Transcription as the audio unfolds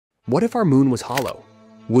What if our moon was hollow?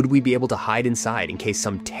 Would we be able to hide inside in case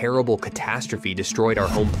some terrible catastrophe destroyed our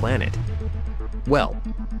home planet? Well,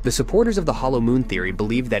 the supporters of the hollow moon theory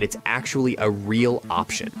believe that it's actually a real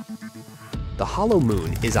option. The hollow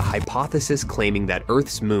moon is a hypothesis claiming that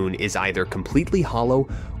Earth's moon is either completely hollow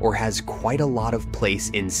or has quite a lot of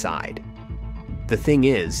place inside. The thing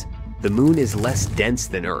is, the moon is less dense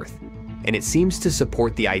than Earth, and it seems to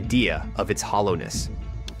support the idea of its hollowness.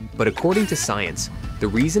 But according to science, the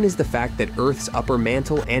reason is the fact that Earth's upper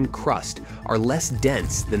mantle and crust are less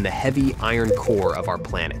dense than the heavy iron core of our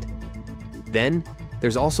planet. Then,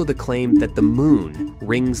 there's also the claim that the moon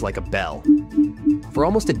rings like a bell. For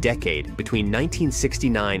almost a decade, between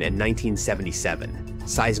 1969 and 1977,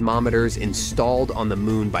 seismometers installed on the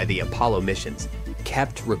moon by the Apollo missions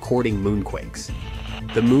kept recording moonquakes.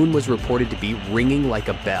 The moon was reported to be ringing like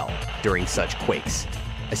a bell during such quakes,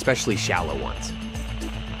 especially shallow ones.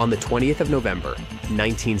 On the 20th of November,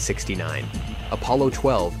 1969, Apollo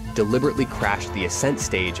 12 deliberately crashed the ascent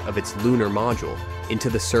stage of its lunar module into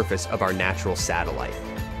the surface of our natural satellite.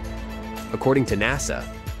 According to NASA,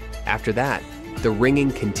 after that, the ringing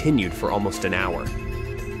continued for almost an hour.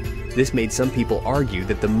 This made some people argue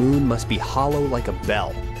that the moon must be hollow like a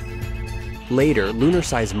bell. Later, lunar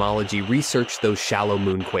seismology researched those shallow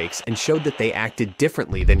moonquakes and showed that they acted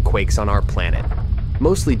differently than quakes on our planet,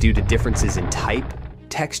 mostly due to differences in type,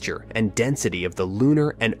 texture, and density of the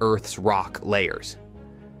lunar and Earth's rock layers.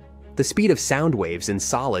 The speed of sound waves in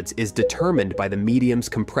solids is determined by the medium's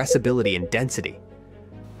compressibility and density.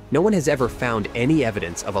 No one has ever found any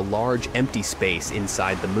evidence of a large empty space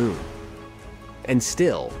inside the moon. And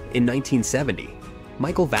still, in 1970,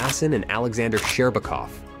 Michael Vassin and Alexander Sherbakov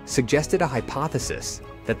suggested a hypothesis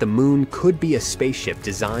that the moon could be a spaceship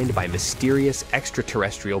designed by mysterious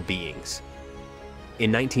extraterrestrial beings.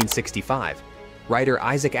 In 1965, writer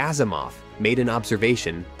Isaac Asimov made an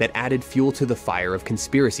observation that added fuel to the fire of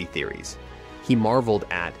conspiracy theories. He marveled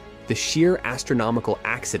at the sheer astronomical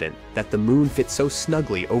accident that the moon fits so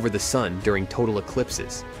snugly over the sun during total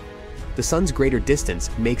eclipses. The sun's greater distance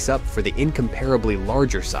makes up for the incomparably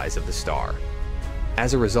larger size of the star.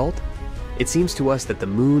 As a result, it seems to us that the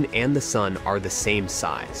moon and the sun are the same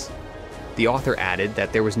size. The author added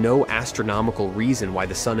that there was no astronomical reason why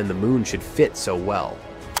the sun and the moon should fit so well.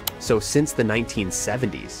 So since the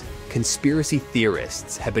 1970s, conspiracy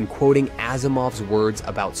theorists have been quoting Asimov's words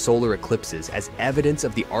about solar eclipses as evidence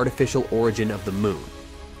of the artificial origin of the moon.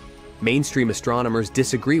 Mainstream astronomers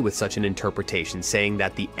disagree with such an interpretation, saying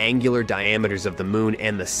that the angular diameters of the moon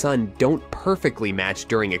and the sun don't perfectly match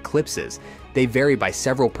during eclipses. They vary by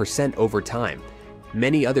several percent over time.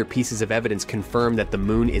 Many other pieces of evidence confirm that the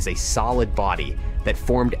moon is a solid body that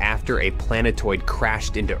formed after a planetoid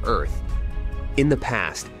crashed into Earth. In the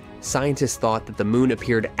past, scientists thought that the moon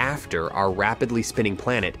appeared after our rapidly spinning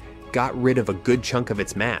planet got rid of a good chunk of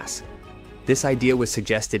its mass. This idea was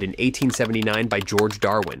suggested in 1879 by George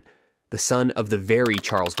Darwin, the son of the very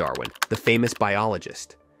Charles Darwin, the famous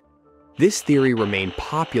biologist. This theory remained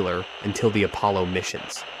popular until the Apollo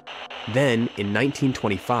missions. Then, in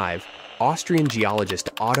 1925, Austrian geologist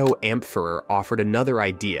Otto Ampferer offered another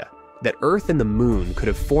idea, that Earth and the moon could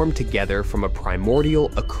have formed together from a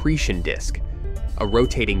primordial accretion disk, a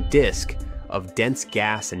rotating disk of dense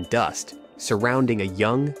gas and dust surrounding a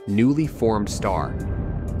young, newly formed star,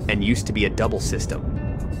 and used to be a double system.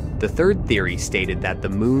 The third theory stated that the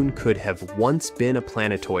moon could have once been a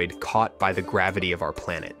planetoid caught by the gravity of our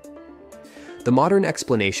planet. The modern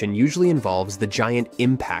explanation usually involves the giant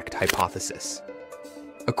impact hypothesis.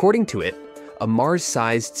 According to it, a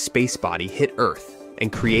Mars-sized space body hit Earth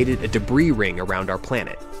and created a debris ring around our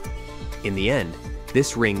planet. In the end,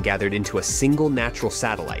 this ring gathered into a single natural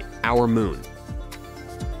satellite, our moon.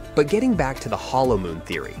 But getting back to the hollow moon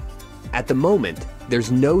theory, at the moment,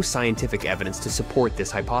 there's no scientific evidence to support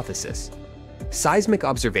this hypothesis. Seismic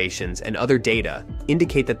observations and other data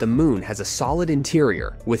indicate that the moon has a solid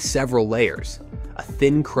interior with several layers, a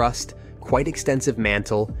thin crust, quite extensive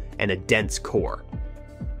mantle, and a dense core.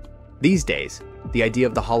 These days, the idea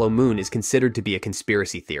of the hollow moon is considered to be a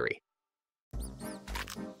conspiracy theory.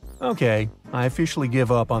 Okay, I officially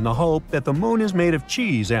give up on the hope that the moon is made of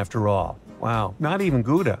cheese after all. Wow, not even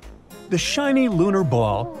Gouda. The shiny lunar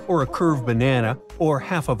ball, or a curved banana, or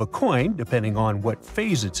half of a coin, depending on what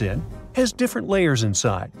phase it's in, has different layers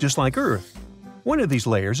inside, just like Earth. One of these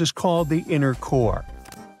layers is called the inner core.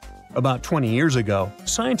 About 20 years ago,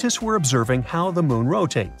 scientists were observing how the moon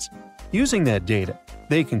rotates. Using that data,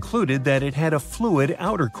 they concluded that it had a fluid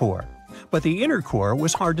outer core. But the inner core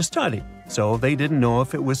was hard to study, so they didn't know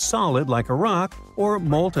if it was solid like a rock or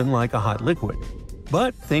molten like a hot liquid.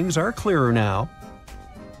 But things are clearer now.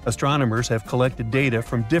 Astronomers have collected data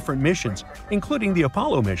from different missions, including the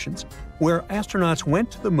Apollo missions, where astronauts went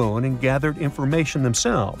to the moon and gathered information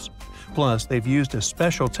themselves. Plus, they've used a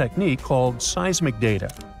special technique called seismic data.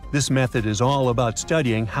 This method is all about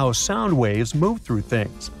studying how sound waves move through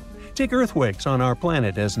things. Take earthquakes on our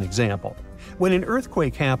planet as an example. When an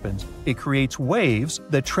earthquake happens, it creates waves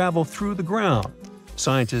that travel through the ground.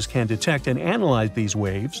 Scientists can detect and analyze these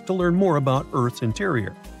waves to learn more about Earth's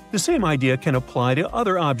interior. The same idea can apply to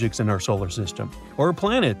other objects in our solar system, or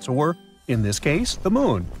planets, or, in this case, the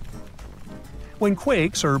moon. When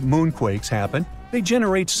quakes or moonquakes happen, they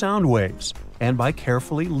generate sound waves, and by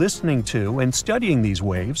carefully listening to and studying these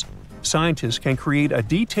waves, scientists can create a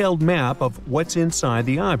detailed map of what's inside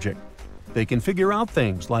the object. They can figure out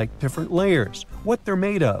things like different layers, what they're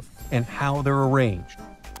made of, and how they're arranged.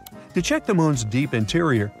 To check the moon's deep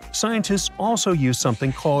interior, scientists also use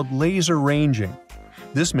something called laser ranging.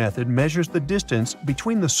 This method measures the distance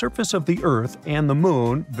between the surface of the Earth and the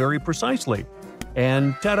moon very precisely.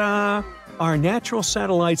 And ta-da! Our natural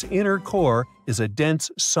satellite's inner core is a dense,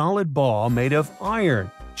 solid ball made of iron,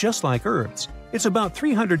 just like Earth's. It's about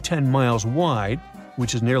 310 miles wide,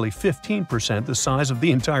 which is nearly 15% the size of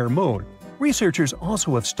the entire moon. Researchers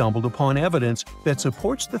also have stumbled upon evidence that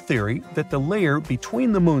supports the theory that the layer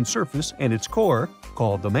between the moon's surface and its core,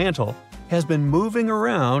 called the mantle, has been moving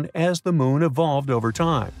around as the moon evolved over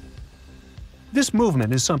time. This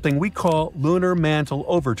movement is something we call lunar mantle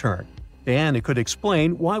overturn, and it could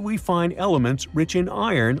explain why we find elements rich in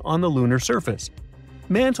iron on the lunar surface.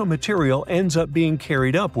 Mantle material ends up being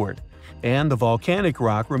carried upward, and the volcanic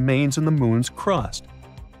rock remains in the moon's crust.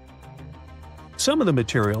 Some of the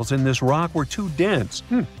materials in this rock were too dense,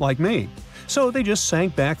 like me, so they just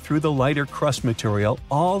sank back through the lighter crust material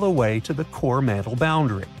all the way to the core mantle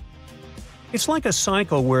boundary. It's like a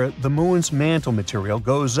cycle where the moon's mantle material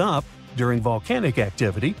goes up during volcanic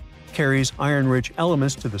activity, carries iron-rich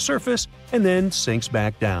elements to the surface, and then sinks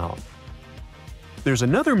back down. There's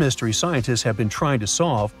another mystery scientists have been trying to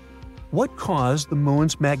solve: what caused the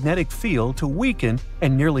moon's magnetic field to weaken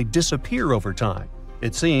and nearly disappear over time?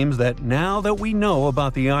 It seems that now that we know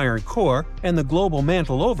about the iron core and the global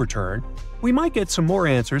mantle overturn, we might get some more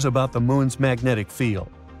answers about the moon's magnetic field.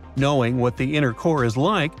 Knowing what the inner core is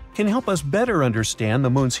like can help us better understand the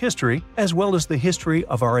moon's history as well as the history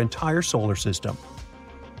of our entire solar system.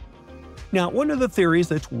 Now, one of the theories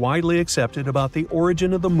that's widely accepted about the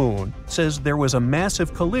origin of the moon says there was a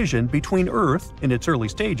massive collision between Earth, in its early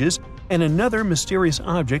stages, and another mysterious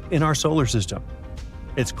object in our solar system.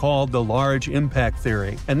 It's called the Large Impact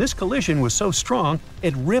Theory, and this collision was so strong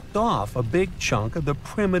it ripped off a big chunk of the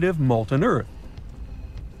primitive molten Earth.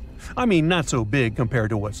 I mean, not so big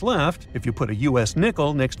compared to what's left. If you put a US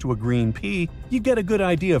nickel next to a green pea, you get a good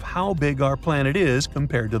idea of how big our planet is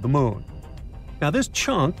compared to the moon. Now, this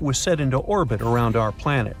chunk was set into orbit around our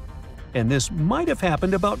planet, and this might have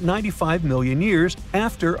happened about 95 million years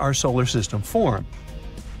after our solar system formed.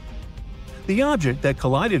 The object that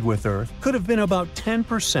collided with Earth could have been about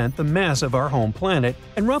 10% the mass of our home planet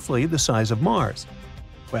and roughly the size of Mars.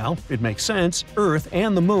 Well, it makes sense. Earth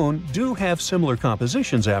and the Moon do have similar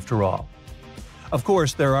compositions after all. Of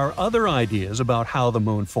course, there are other ideas about how the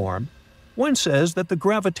Moon formed. One says that the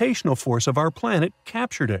gravitational force of our planet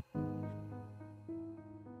captured it.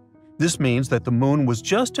 This means that the Moon was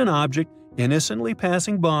just an object innocently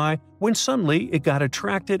passing by when suddenly it got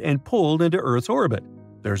attracted and pulled into Earth's orbit.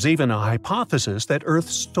 There's even a hypothesis that Earth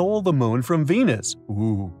stole the Moon from Venus.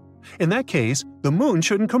 Ooh. In that case, the Moon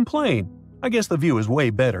shouldn't complain. I guess the view is way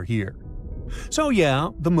better here. So yeah,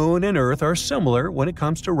 the Moon and Earth are similar when it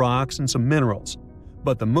comes to rocks and some minerals.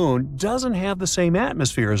 But the Moon doesn't have the same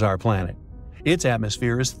atmosphere as our planet. Its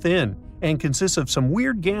atmosphere is thin and consists of some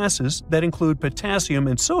weird gases that include potassium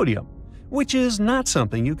and sodium, which is not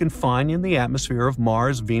something you can find in the atmosphere of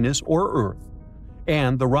Mars, Venus, or Earth.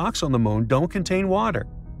 And the rocks on the Moon don't contain water.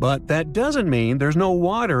 But that doesn't mean there's no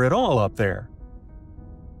water at all up there.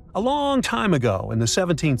 A long time ago, in the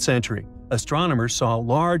 17th century, astronomers saw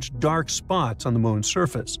large dark spots on the Moon's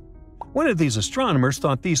surface. One of these astronomers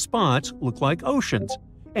thought these spots looked like oceans,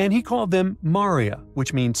 and he called them maria,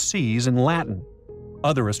 which means seas in Latin.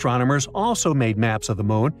 Other astronomers also made maps of the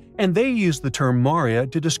Moon, and they used the term maria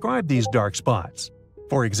to describe these dark spots.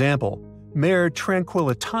 For example, Mare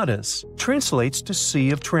Tranquillitatis translates to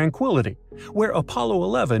Sea of Tranquility, where Apollo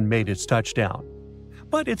 11 made its touchdown.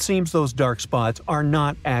 But it seems those dark spots are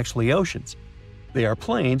not actually oceans. They are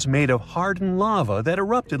plains made of hardened lava that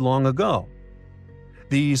erupted long ago.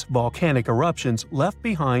 These volcanic eruptions left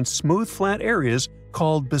behind smooth flat areas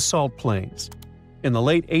called basalt plains. In the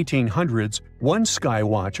late 1800s, one sky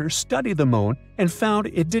watcher studied the Moon and found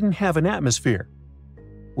it didn't have an atmosphere.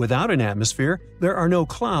 Without an atmosphere, there are no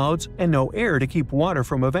clouds and no air to keep water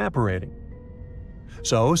from evaporating.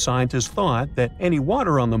 So scientists thought that any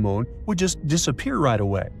water on the moon would just disappear right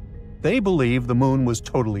away. They believed the moon was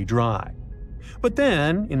totally dry. But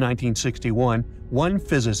then, in 1961, one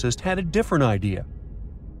physicist had a different idea.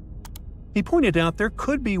 He pointed out there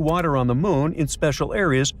could be water on the moon in special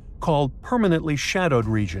areas called permanently shadowed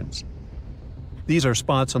regions. These are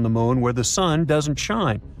spots on the moon where the sun doesn't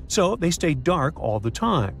shine, so they stay dark all the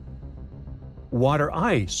time. Water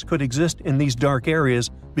ice could exist in these dark areas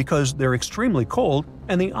because they're extremely cold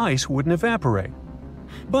and the ice wouldn't evaporate.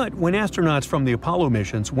 But when astronauts from the Apollo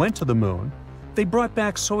missions went to the moon, they brought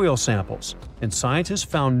back soil samples, and scientists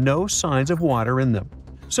found no signs of water in them.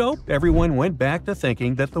 So everyone went back to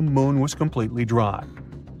thinking that the moon was completely dry.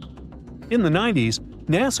 In the 90s,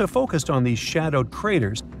 NASA focused on these shadowed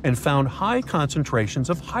craters and found high concentrations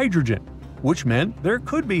of hydrogen, which meant there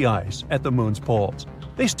could be ice at the moon's poles.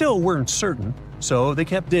 They still weren't certain, so they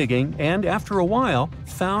kept digging and, after a while,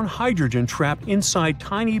 found hydrogen trapped inside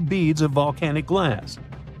tiny beads of volcanic glass.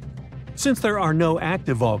 Since there are no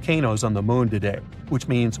active volcanoes on the moon today, which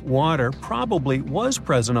means water probably was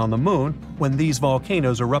present on the moon when these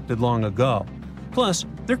volcanoes erupted long ago. Plus,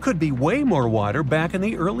 there could be way more water back in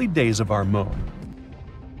the early days of our moon.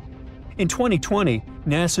 In 2020,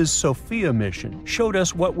 NASA's SOFIA mission showed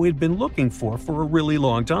us what we'd been looking for a really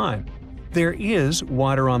long time. There is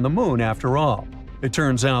water on the moon after all. It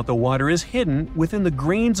turns out the water is hidden within the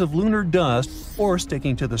grains of lunar dust or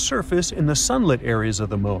sticking to the surface in the sunlit areas of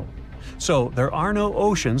the moon. So there are no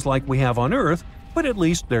oceans like we have on Earth, but at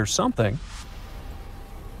least there's something.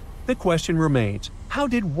 The question remains, how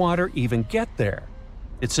did water even get there?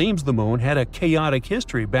 It seems the moon had a chaotic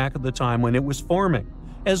history back at the time when it was forming,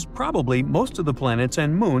 as probably most of the planets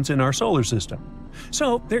and moons in our solar system.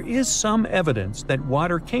 So there is some evidence that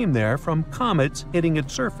water came there from comets hitting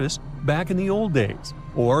its surface back in the old days,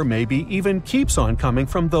 or maybe even keeps on coming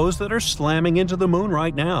from those that are slamming into the moon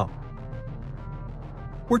right now.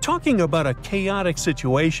 We're talking about a chaotic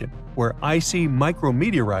situation where icy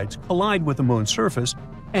micrometeorites collide with the moon's surface,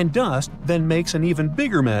 and dust then makes an even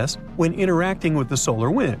bigger mess when interacting with the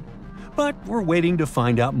solar wind. But we're waiting to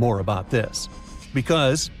find out more about this.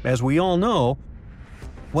 Because, as we all know,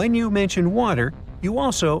 when you mention water, you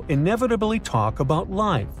also inevitably talk about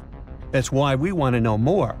life. That's why we want to know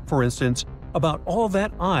more, for instance, about all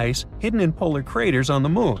that ice hidden in polar craters on the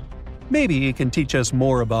moon. Maybe it can teach us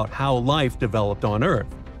more about how life developed on Earth.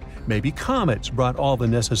 Maybe comets brought all the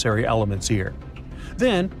necessary elements here.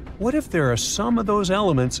 Then, what if there are some of those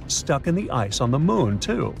elements stuck in the ice on the moon,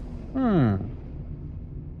 too?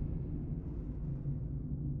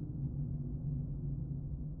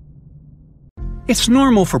 It's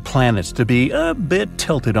normal for planets to be a bit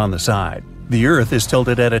tilted on the side. The Earth is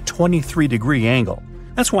tilted at a 23-degree angle.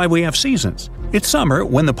 That's why we have seasons. It's summer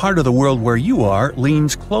when the part of the world where you are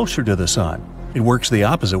leans closer to the sun. It works the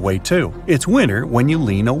opposite way too. It's winter when you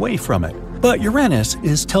lean away from it. But Uranus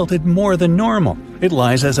is tilted more than normal. It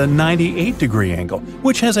lies as a 98-degree angle,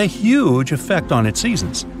 which has a huge effect on its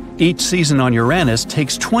seasons. Each season on Uranus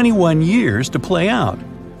takes 21 years to play out.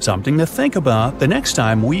 Something to think about the next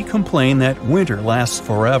time we complain that winter lasts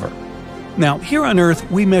forever. Now, here on Earth,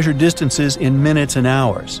 we measure distances in minutes and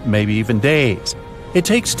hours, maybe even days. It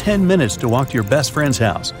takes 10 minutes to walk to your best friend's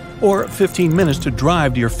house, or 15 minutes to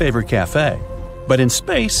drive to your favorite cafe. But in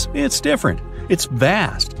space, it's different. It's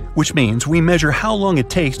vast, which means we measure how long it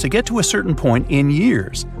takes to get to a certain point in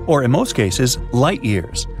years, or in most cases, light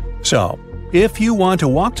years. So, if you want to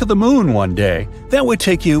walk to the moon one day, that would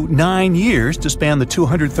take you 9 years to span the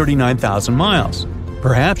 239,000 miles.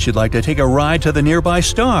 Perhaps you'd like to take a ride to the nearby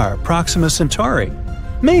star, Proxima Centauri.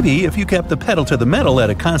 Maybe if you kept the pedal to the metal at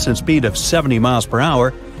a constant speed of 70 miles per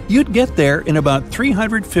hour, you'd get there in about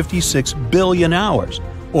 356 billion hours,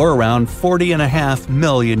 or around 40.5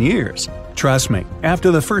 million years. Trust me,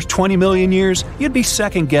 after the first 20 million years, you'd be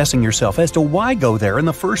second-guessing yourself as to why go there in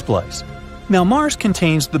the first place. Now, Mars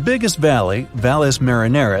contains the biggest valley, Valles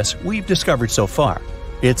Marineris, we've discovered so far.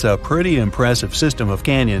 It's a pretty impressive system of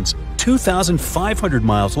canyons, 2,500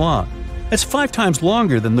 miles long. That's 5 times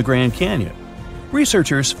longer than the Grand Canyon.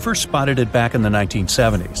 Researchers first spotted it back in the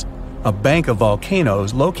 1970s. A bank of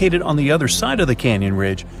volcanoes located on the other side of the canyon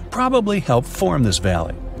ridge probably helped form this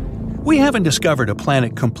valley. We haven't discovered a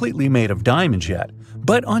planet completely made of diamonds yet,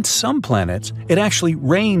 but on some planets, it actually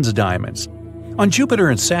rains diamonds. On Jupiter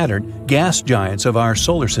and Saturn, gas giants of our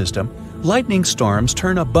solar system, lightning storms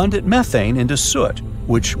turn abundant methane into soot,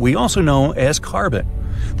 which we also know as carbon.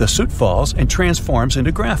 The soot falls and transforms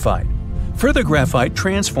into graphite. Further graphite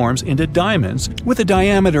transforms into diamonds with a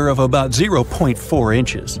diameter of about 0.4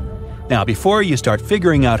 inches. Now, before you start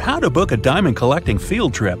figuring out how to book a diamond collecting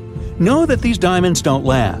field trip, know that these diamonds don't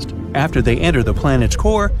last. After they enter the planet's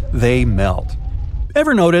core, they melt.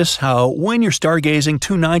 Ever notice how when you're stargazing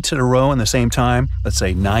 2 nights in a row in the same time, let's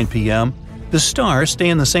say 9 p.m., the stars stay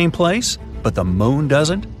in the same place, but the moon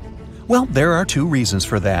doesn't? Well, there are 2 reasons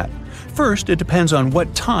for that. First, it depends on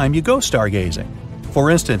what time you go stargazing.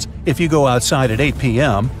 For instance, if you go outside at 8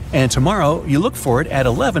 p.m. and tomorrow you look for it at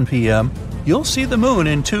 11 p.m., you'll see the moon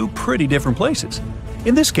in 2 pretty different places.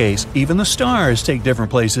 In this case, even the stars take different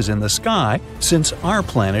places in the sky since our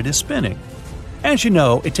planet is spinning. As you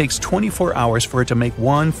know, it takes 24 hours for it to make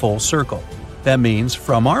one full circle. That means,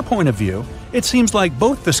 from our point of view, it seems like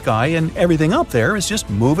both the sky and everything up there is just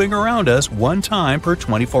moving around us one time per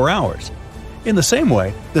 24 hours. In the same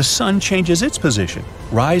way, the sun changes its position,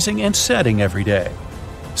 rising and setting every day.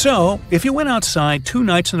 So, if you went outside 2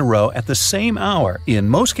 nights in a row at the same hour, in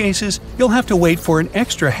most cases, you'll have to wait for an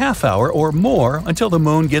extra half hour or more until the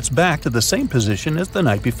moon gets back to the same position as the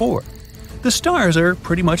night before. The stars are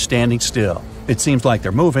pretty much standing still. It seems like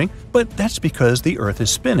they're moving, but that's because the Earth is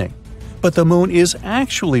spinning. But the moon is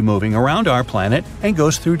actually moving around our planet and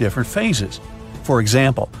goes through different phases. For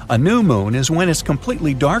example, a new moon is when it's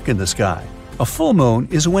completely dark in the sky. A full moon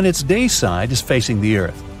is when its day side is facing the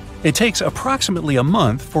Earth. It takes approximately a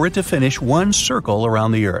month for it to finish one circle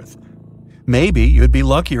around the Earth. Maybe you'd be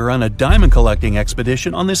luckier on a diamond collecting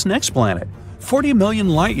expedition on this next planet, 40 million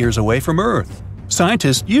light-years away from Earth.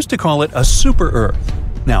 Scientists used to call it a super-Earth.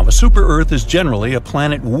 Now, a super-Earth is generally a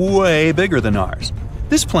planet way bigger than ours.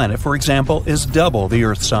 This planet, for example, is double the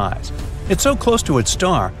Earth's size. It's so close to its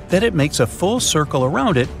star that it makes a full circle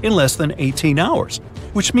around it in less than 18 hours,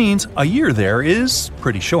 which means a year there is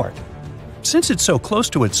pretty short. Since it's so close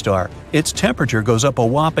to its star, its temperature goes up a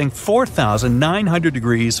whopping 4,900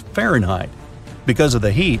 degrees Fahrenheit. Because of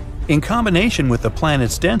the heat, in combination with the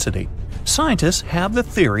planet's density, scientists have the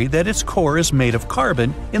theory that its core is made of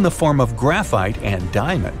carbon in the form of graphite and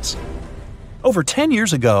diamonds. Over 10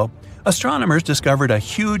 years ago, astronomers discovered a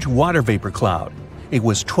huge water vapor cloud. It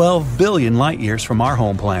was 12 billion light-years from our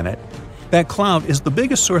home planet. That cloud is the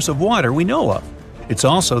biggest source of water we know of. It's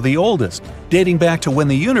also the oldest, dating back to when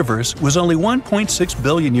the universe was only 1.6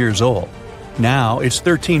 billion years old. Now it's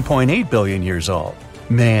 13.8 billion years old.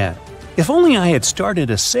 Man, if only I had started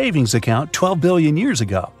a savings account 12 billion years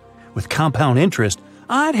ago. With compound interest,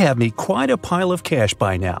 I'd have me quite a pile of cash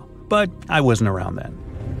by now, but I wasn't around then.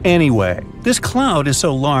 Anyway, this cloud is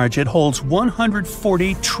so large it holds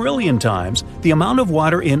 140 trillion times the amount of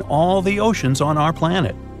water in all the oceans on our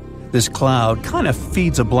planet. This cloud kind of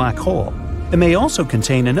feeds a black hole. It may also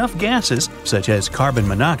contain enough gases, such as carbon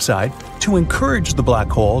monoxide, to encourage the black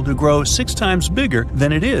hole to grow 6 times bigger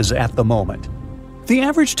than it is at the moment. The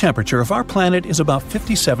average temperature of our planet is about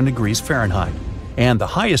 57 degrees Fahrenheit, and the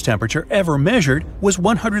highest temperature ever measured was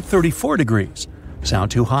 134 degrees.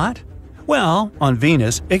 Sound too hot? Well, on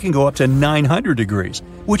Venus, it can go up to 900 degrees,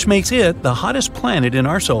 which makes it the hottest planet in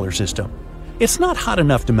our solar system. It's not hot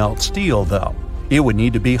enough to melt steel, though. It would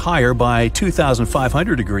need to be higher by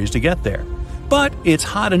 2,500 degrees to get there. But it's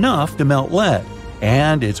hot enough to melt lead,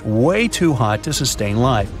 and it's way too hot to sustain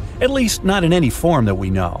life, at least not in any form that we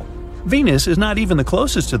know. Venus is not even the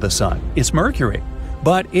closest to the Sun, it's Mercury,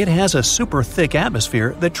 but it has a super thick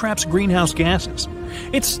atmosphere that traps greenhouse gases.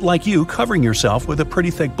 It's like you covering yourself with a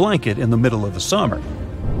pretty thick blanket in the middle of the summer.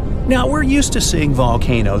 Now, we're used to seeing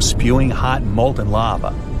volcanoes spewing hot molten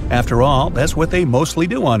lava. After all, that's what they mostly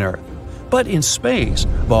do on Earth. But in space,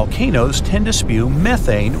 volcanoes tend to spew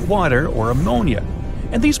methane, water, or ammonia.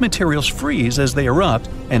 And these materials freeze as they erupt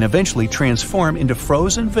and eventually transform into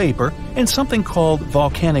frozen vapor and something called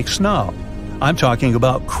volcanic snow. I'm talking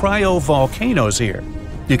about cryovolcanoes here.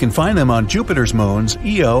 You can find them on Jupiter's moons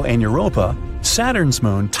Io and Europa, Saturn's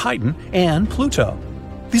moon Titan, and Pluto.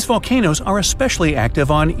 These volcanoes are especially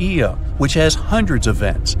active on Io, which has hundreds of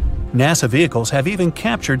vents. NASA vehicles have even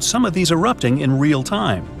captured some of these erupting in real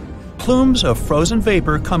time. Plumes of frozen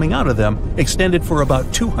vapor coming out of them extended for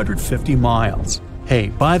about 250 miles. Hey,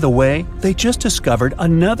 by the way, they just discovered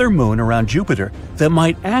another moon around Jupiter that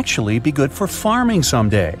might actually be good for farming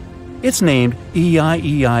someday. It's named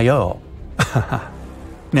EIEIO.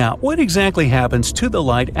 Now, what exactly happens to the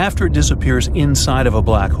light after it disappears inside of a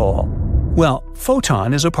black hole? Well,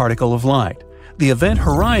 photon is a particle of light. The event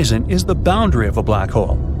horizon is the boundary of a black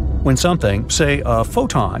hole. When something, say a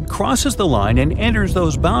photon, crosses the line and enters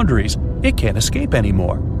those boundaries, it can't escape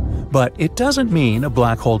anymore. But it doesn't mean a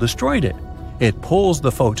black hole destroyed it. It pulls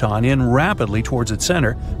the photon in rapidly towards its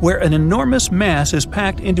center, where an enormous mass is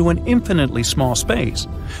packed into an infinitely small space.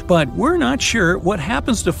 But we're not sure what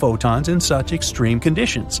happens to photons in such extreme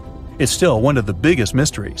conditions. It's still one of the biggest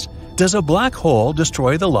mysteries. Does a black hole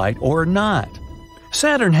destroy the light or not?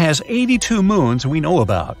 Saturn has 82 moons we know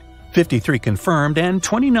about, 53 confirmed and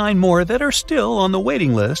 29 more that are still on the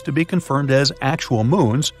waiting list to be confirmed as actual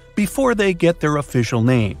moons before they get their official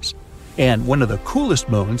names. And one of the coolest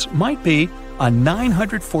moons might be a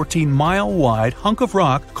 914-mile-wide hunk of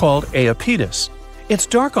rock called Iapetus. It's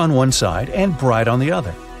dark on one side and bright on the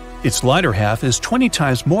other. Its lighter half is 20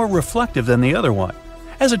 times more reflective than the other one.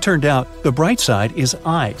 As it turned out, the bright side is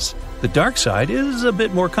ice. The dark side is a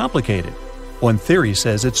bit more complicated. One theory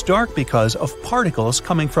says it's dark because of particles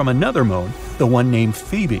coming from another moon, the one named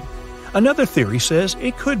Phoebe. Another theory says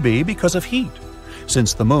it could be because of heat.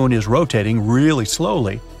 Since the moon is rotating really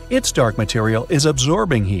slowly, its dark material is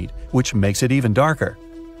absorbing heat, which makes it even darker.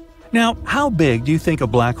 Now, how big do you think a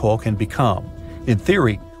black hole can become? In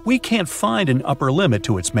theory, we can't find an upper limit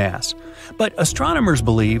to its mass, but astronomers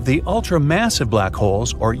believe the ultramassive black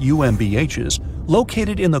holes, or UMBHs,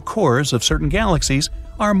 located in the cores of certain galaxies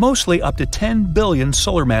are mostly up to 10 billion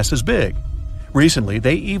solar masses big. Recently,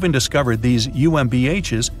 they even discovered these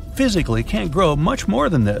UMBHs physically can't grow much more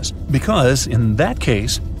than this, because, in that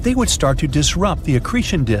case, they would start to disrupt the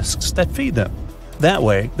accretion disks that feed them. That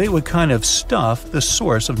way, they would kind of stuff the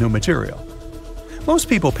source of new material. Most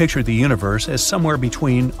people picture the universe as somewhere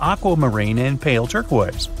between aquamarine and pale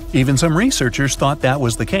turquoise. Even some researchers thought that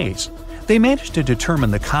was the case. They managed to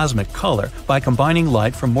determine the cosmic color by combining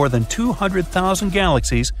light from more than 200,000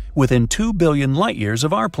 galaxies within 2 billion light-years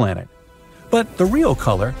of our planet. But the real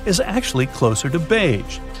color is actually closer to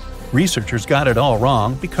beige. Researchers got it all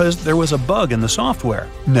wrong because there was a bug in the software.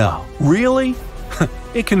 No, really?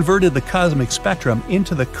 It converted the cosmic spectrum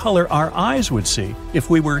into the color our eyes would see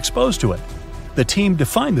if we were exposed to it. The team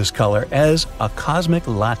defined this color as a cosmic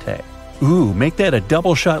latte. Ooh, make that a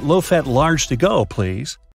double-shot low-fat large to go,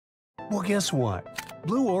 please. Well, guess what?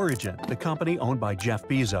 Blue Origin, the company owned by Jeff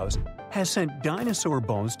Bezos, has sent dinosaur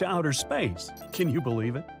bones to outer space. Can you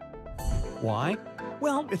believe it? Why?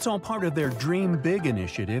 Well, it's all part of their Dream Big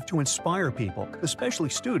initiative to inspire people, especially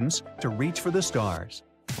students, to reach for the stars.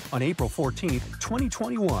 On April 14,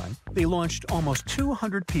 2021, they launched almost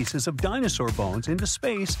 200 pieces of dinosaur bones into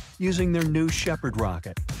space using their new Shepard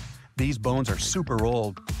rocket. These bones are super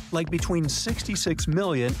old, like between 66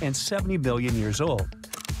 million and 70 million years old.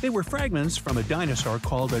 They were fragments from a dinosaur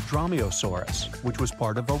called a Dromaeosaurus, which was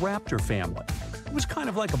part of a raptor family. It was kind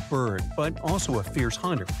of like a bird, but also a fierce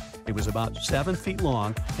hunter. It was about 7 feet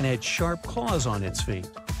long and had sharp claws on its feet.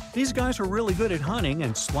 These guys were really good at hunting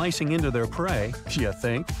and slicing into their prey, you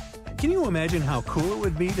think? Can you imagine how cool it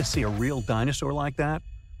would be to see a real dinosaur like that?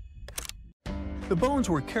 The bones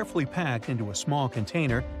were carefully packed into a small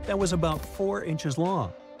container that was about 4 inches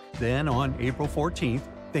long. Then, on April 14th,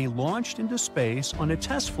 they launched into space on a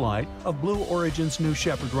test flight of Blue Origin's new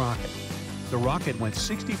Shepard rocket. The rocket went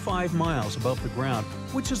 65 miles above the ground,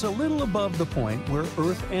 which is a little above the point where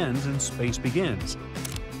Earth ends and space begins.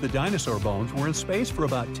 The dinosaur bones were in space for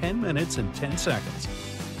about 10 minutes and 10 seconds.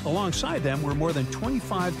 Alongside them were more than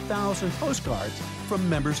 25,000 postcards from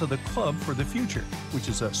members of the Club for the Future, which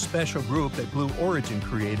is a special group that Blue Origin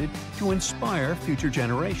created to inspire future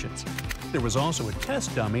generations. There was also a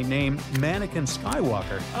test dummy named Mannequin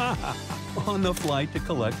Skywalker on the flight to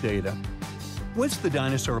collect data. Once the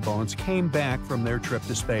dinosaur bones came back from their trip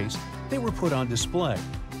to space, they were put on display.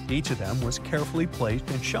 Each of them was carefully placed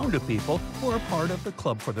and shown to people who are part of the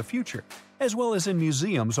Club for the Future, as well as in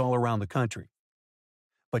museums all around the country.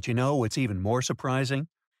 But you know what's even more surprising?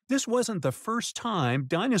 This wasn't the first time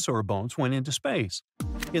dinosaur bones went into space.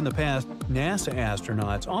 In the past, NASA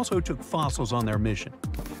astronauts also took fossils on their mission.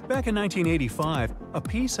 Back in 1985, a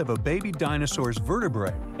piece of a baby dinosaur's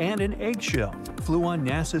vertebrae and an eggshell flew on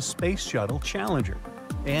NASA's Space Shuttle Challenger.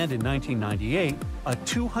 And in 1998, a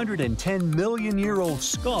 210-million-year-old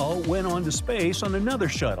skull went on to space on another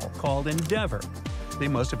shuttle called Endeavour. They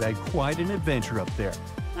must have had quite an adventure up there.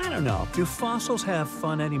 I don't know, do fossils have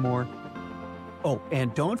fun anymore? Oh,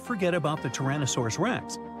 and don't forget about the Tyrannosaurus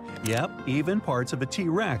Rex. Yep, even parts of a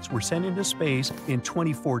T-Rex were sent into space in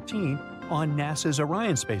 2014 on NASA's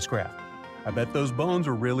Orion spacecraft. I bet those bones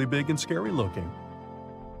were really big and scary looking.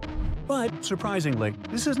 But, surprisingly,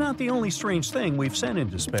 this is not the only strange thing we've sent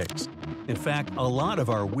into space. In fact, a lot of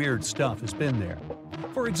our weird stuff has been there.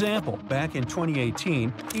 For example, back in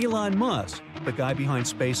 2018, Elon Musk, the guy behind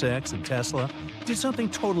SpaceX and Tesla, did something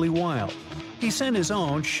totally wild. He sent his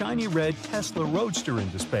own shiny red Tesla Roadster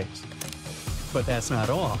into space. But that's not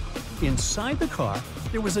all. Inside the car,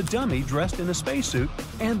 there was a dummy dressed in a spacesuit,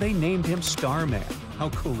 and they named him Starman. How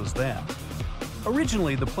cool is that?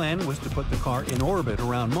 Originally, the plan was to put the car in orbit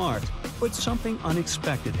around Mars, but something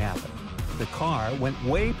unexpected happened. the car went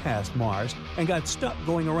way past Mars and got stuck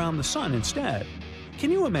going around the Sun instead. Can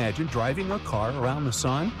you imagine driving a car around the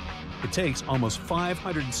Sun? It takes almost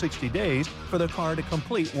 560 days for the car to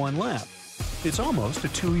complete one lap. It's almost a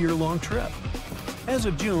 2-year-long trip. As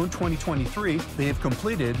of June 2023, they have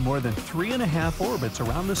completed more than 3.5 orbits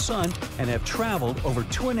around the Sun and have traveled over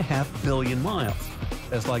 2.5 billion miles.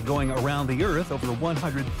 That's like going around the Earth over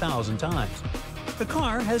 100,000 times. The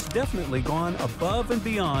car has definitely gone above and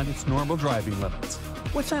beyond its normal driving limits.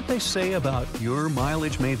 What's that they say about your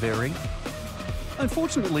mileage may vary?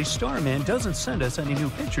 Unfortunately, Starman doesn't send us any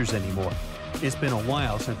new pictures anymore. It's been a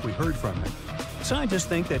while since we heard from him. Scientists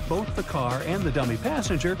think that both the car and the dummy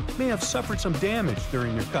passenger may have suffered some damage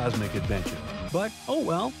during their cosmic adventure. But, oh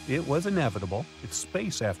well, it was inevitable. It's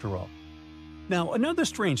space after all. Now, another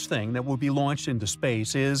strange thing that will be launched into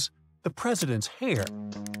space is the president's hair.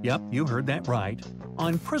 Yep, you heard that right.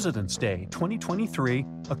 On President's Day 2023,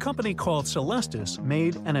 a company called Celestis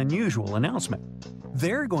made an unusual announcement.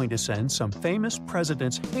 They're going to send some famous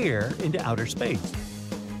president's hair into outer space.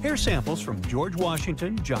 Hair samples from George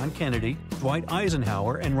Washington, John Kennedy, Dwight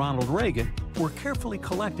Eisenhower, and Ronald Reagan were carefully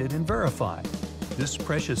collected and verified. This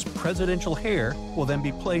precious presidential hair will then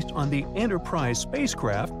be placed on the Enterprise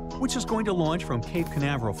spacecraft, which is going to launch from Cape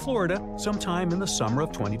Canaveral, Florida, sometime in the summer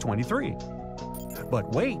of 2023. But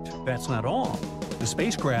wait, that's not all. The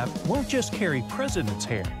spacecraft won't just carry president's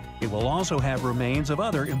hair. It will also have remains of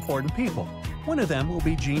other important people. One of them will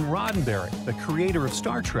be Gene Roddenberry, the creator of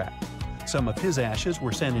Star Trek. Some of his ashes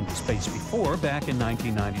were sent into space before, back in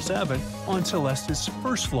 1997, on Celestis'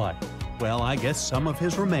 first flight. Well, I guess some of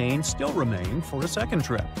his remains still remain for a second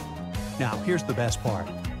trip. Now, here's the best part.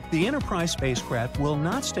 The Enterprise spacecraft will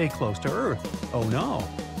not stay close to Earth. Oh no,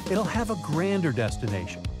 it'll have a grander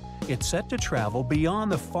destination. It's set to travel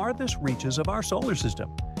beyond the farthest reaches of our solar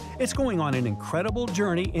system. It's going on an incredible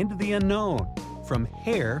journey into the unknown, from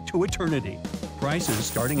hair to eternity. Prices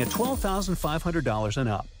starting at $12,500 and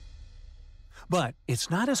up. But it's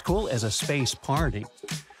not as cool as a space party.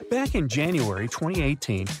 Back in January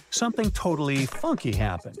 2018, something totally funky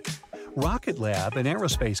happened. Rocket Lab, an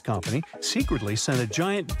aerospace company, secretly sent a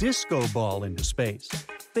giant disco ball into space.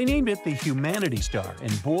 They named it the Humanity Star,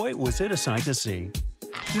 and boy, was it a sight to see.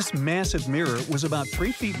 This massive mirror was about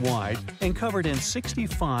 3 feet wide and covered in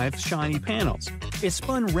 65 shiny panels. It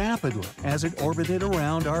spun rapidly as it orbited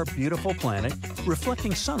around our beautiful planet,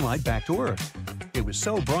 reflecting sunlight back to Earth. It was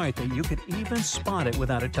so bright that you could even spot it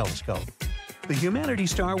without a telescope. The Humanity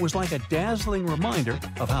Star was like a dazzling reminder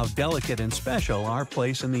of how delicate and special our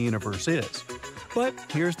place in the universe is. But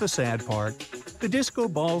here's the sad part. The disco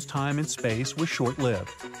ball's time in space was short-lived.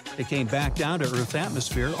 It came back down to Earth's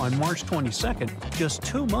atmosphere on March 22nd, just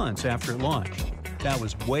 2 months after it launched. That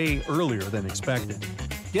was way earlier than expected.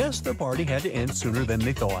 Guess the party had to end sooner than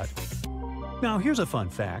they thought. Now here's a fun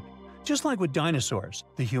fact. Just like with dinosaurs,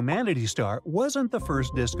 the Humanity Star wasn't the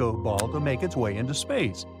first disco ball to make its way into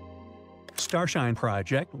space. Starshine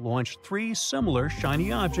Project launched 3 similar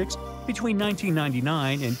shiny objects between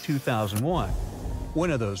 1999 and 2001. One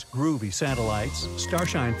of those groovy satellites,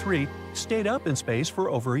 Starshine 3, stayed up in space for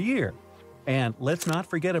over a year. And let's not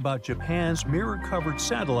forget about Japan's mirror-covered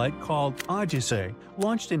satellite called Ajise,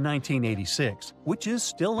 launched in 1986, which is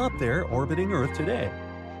still up there orbiting Earth today.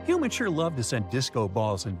 Humans sure love to send disco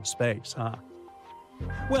balls into space, huh?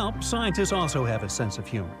 Well, scientists also have a sense of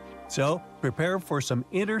humor. So, prepare for some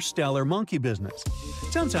interstellar monkey business.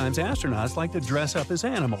 Sometimes astronauts like to dress up as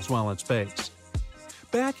animals while in space.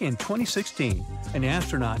 Back in 2016, an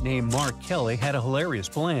astronaut named Mark Kelly had a hilarious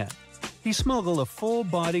plan. He smuggled a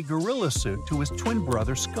full-body gorilla suit to his twin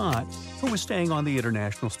brother Scott, who was staying on the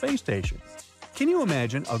International Space Station. Can you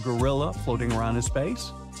imagine a gorilla floating around in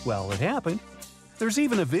space? Well, it happened. There's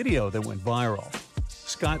even a video that went viral.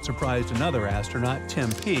 Scott surprised another astronaut,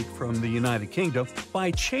 Tim Peake, from the United Kingdom,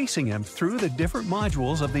 by chasing him through the different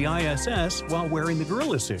modules of the ISS while wearing the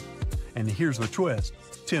gorilla suit. And here's the twist.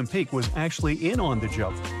 Tim Peake was actually in on the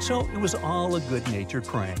joke, so it was all a good-natured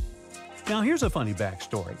prank. Now here's a funny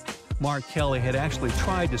backstory. Mark Kelly had actually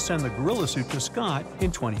tried to send the gorilla suit to Scott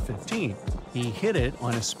in 2015. He hid it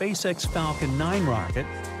on a SpaceX Falcon 9 rocket,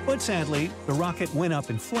 but sadly, the rocket went up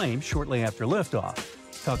in flames shortly after liftoff.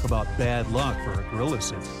 Talk about bad luck for a gorilla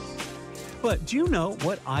suit. But do you know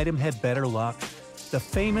what item had better luck? The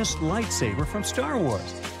famous lightsaber from Star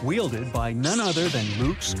Wars, wielded by none other than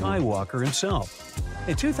Luke Skywalker himself.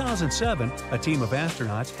 In 2007, a team of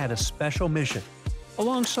astronauts had a special mission.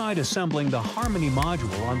 Alongside assembling the Harmony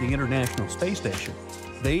module on the International Space Station,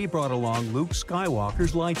 they brought along Luke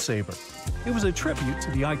Skywalker's lightsaber. It was a tribute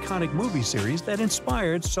to the iconic movie series that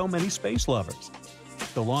inspired so many space lovers.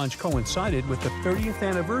 The launch coincided with the 30th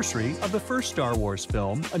anniversary of the first Star Wars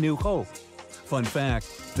film, A New Hope. Fun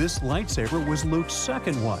fact, this lightsaber was Luke's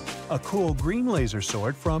second one, a cool green laser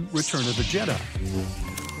sword from Return of the Jedi.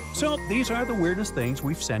 So these are the weirdest things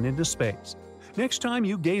we've sent into space. Next time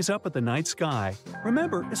you gaze up at the night sky,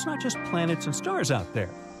 remember it's not just planets and stars out there.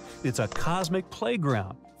 It's a cosmic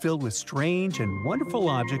playground filled with strange and wonderful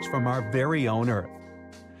objects from our very own Earth.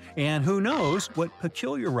 And who knows what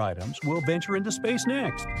peculiar items will venture into space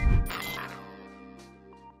next?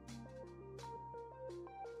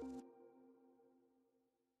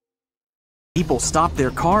 People stop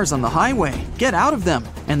their cars on the highway, get out of them,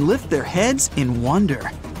 and lift their heads in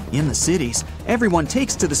wonder. In the cities, everyone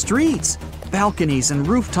takes to the streets. Balconies and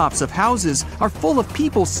rooftops of houses are full of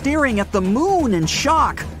people staring at the moon in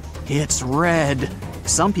shock. It's red.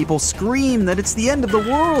 Some people scream that it's the end of the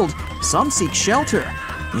world. Some seek shelter.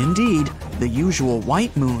 Indeed, the usual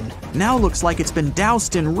white moon now looks like it's been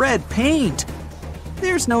doused in red paint.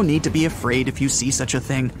 There's no need to be afraid if you see such a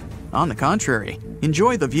thing. On the contrary,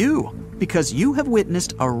 enjoy the view, because you have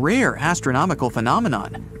witnessed a rare astronomical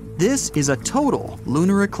phenomenon. This is a total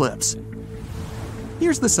lunar eclipse.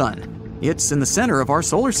 Here's the sun. It's in the center of our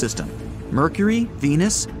solar system. Mercury,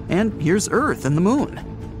 Venus, and here's Earth and the moon.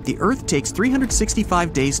 The Earth takes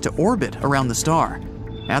 365 days to orbit around the star.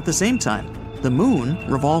 At the same time, the moon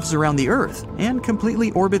revolves around the Earth and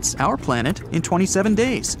completely orbits our planet in 27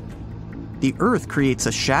 days. The Earth creates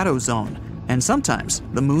a shadow zone, and sometimes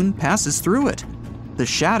the moon passes through it. The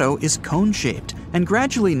shadow is cone-shaped and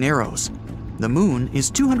gradually narrows. The moon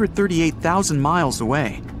is 238,000 miles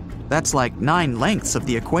away. That's like 9 lengths of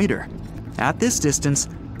the equator. At this distance,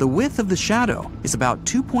 the width of the shadow is about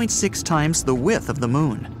 2.6 times the width of the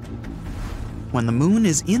moon. When the moon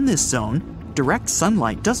is in this zone, direct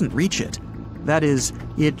sunlight doesn't reach it. That is,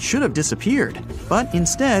 it should have disappeared, but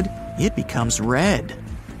instead, it becomes red.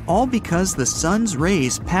 All because the sun's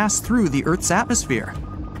rays pass through the Earth's atmosphere.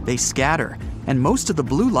 They scatter, and most of the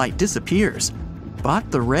blue light disappears.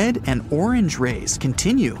 But the red and orange rays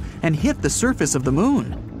continue and hit the surface of the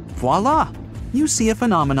moon. Voila! You see a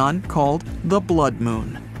phenomenon called the blood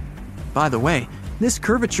moon. By the way, this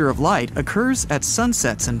curvature of light occurs at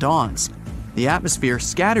sunsets and dawns. The atmosphere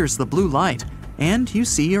scatters the blue light, and you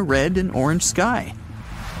see a red and orange sky.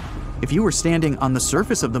 If you were standing on the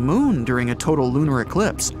surface of the moon during a total lunar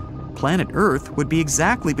eclipse, planet Earth would be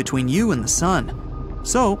exactly between you and the sun.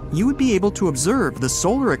 So you would be able to observe the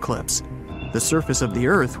solar eclipse. The surface of the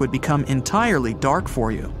Earth would become entirely dark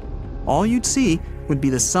for you. All you'd see would be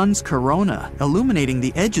the sun's corona illuminating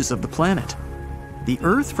the edges of the planet. The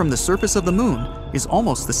Earth from the surface of the moon is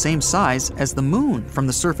almost the same size as the moon from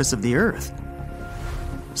the surface of the Earth.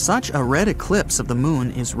 Such a red eclipse of the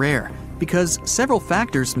moon is rare because several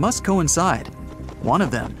factors must coincide. One of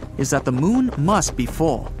them is that the moon must be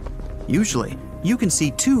full. Usually, you can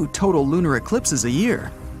see 2 total lunar eclipses a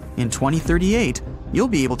year. In 2038, you'll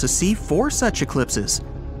be able to see 4 such eclipses,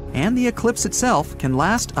 and the eclipse itself can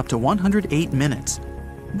last up to 108 minutes.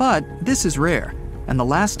 But this is rare, and the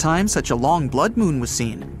last time such a long blood moon was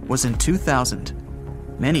seen was in 2000.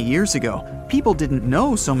 Many years ago, people didn't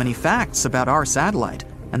know so many facts about our satellite,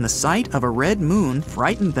 and the sight of a red moon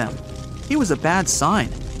frightened them. It was a bad sign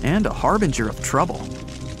and a harbinger of trouble.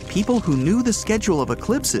 People who knew the schedule of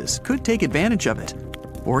eclipses could take advantage of it.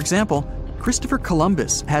 For example, Christopher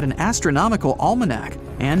Columbus had an astronomical almanac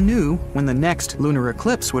and knew when the next lunar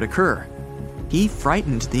eclipse would occur. He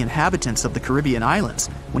frightened the inhabitants of the Caribbean islands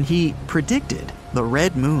when he predicted the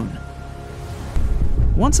red moon.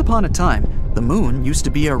 Once upon a time, the moon used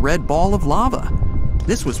to be a red ball of lava.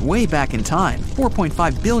 This was way back in time,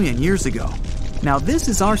 4.5 billion years ago. Now this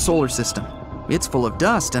is our solar system. It's full of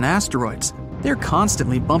dust and asteroids. They're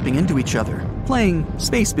constantly bumping into each other, playing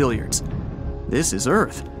space billiards. This is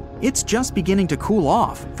Earth. It's just beginning to cool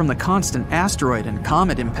off from the constant asteroid and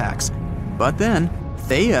comet impacts. But then,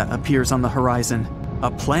 Theia appears on the horizon,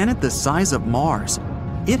 a planet the size of Mars.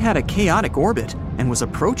 It had a chaotic orbit and was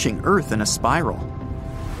approaching Earth in a spiral.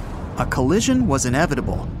 A collision was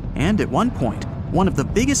inevitable, and at one point, one of the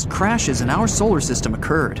biggest crashes in our solar system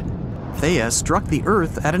occurred. Theia struck the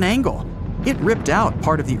Earth at an angle. It ripped out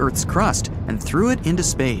part of the Earth's crust and threw it into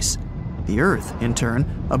space. The Earth, in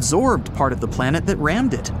turn, absorbed part of the planet that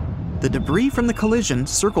rammed it. The debris from the collision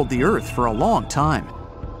circled the Earth for a long time.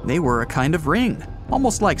 They were a kind of ring,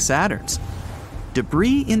 almost like Saturn's.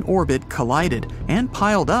 Debris in orbit collided and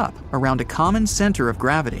piled up around a common center of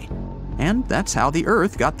gravity. And that's how the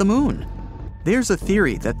Earth got the moon. There's a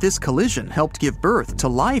theory that this collision helped give birth to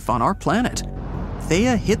life on our planet.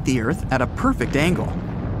 Theia hit the Earth at a perfect angle.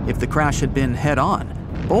 If the crash had been head-on,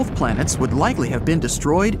 both planets would likely have been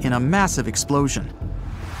destroyed in a massive explosion.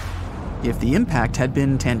 If the impact had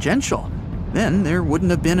been tangential, then there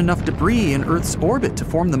wouldn't have been enough debris in Earth's orbit to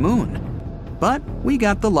form the moon. But we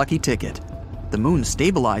got the lucky ticket. The moon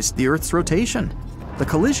stabilized the Earth's rotation. The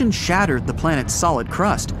collision shattered the planet's solid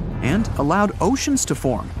crust and allowed oceans to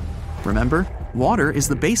form. Remember, water is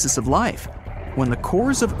the basis of life. When the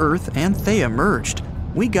cores of Earth and Theia merged,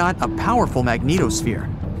 we got a powerful magnetosphere.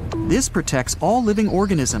 This protects all living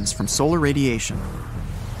organisms from solar radiation.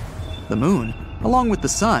 The moon, along with the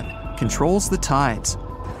sun, controls the tides.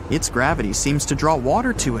 Its gravity seems to draw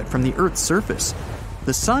water to it from the Earth's surface.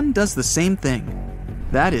 The sun does the same thing.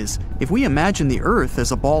 That is, if we imagine the Earth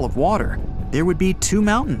as a ball of water, there would be two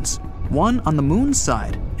mountains, one on the moon's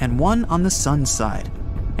side and one on the sun's side.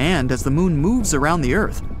 And as the moon moves around the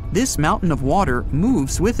Earth, this mountain of water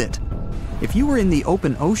moves with it. If you were in the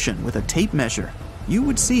open ocean with a tape measure, you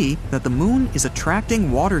would see that the moon is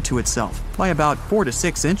attracting water to itself by about 4 to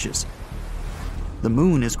 6 inches. The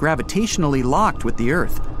moon is gravitationally locked with the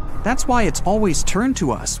Earth. That's why it's always turned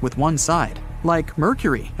to us with one side, like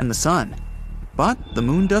Mercury and the sun. But the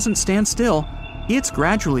moon doesn't stand still. It's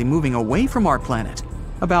gradually moving away from our planet,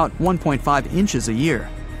 about 1.5 inches a year.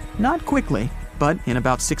 Not quickly, but in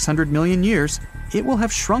about 600 million years, it will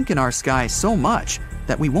have shrunk in our sky so much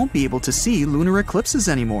that we won't be able to see lunar eclipses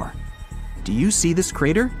anymore. Do you see this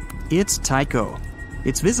crater? It's Tycho.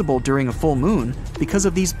 It's visible during a full moon because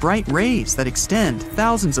of these bright rays that extend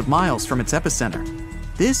thousands of miles from its epicenter.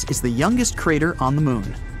 This is the youngest crater on the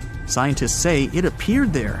moon. Scientists say it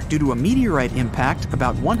appeared there due to a meteorite impact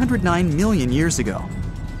about 109 million years ago.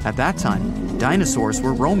 At that time, dinosaurs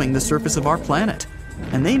were roaming the surface of our planet,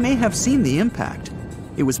 and they may have seen the impact.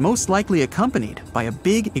 It was most likely accompanied by a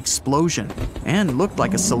big explosion and looked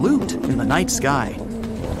like a salute in the night sky.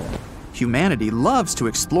 Humanity loves to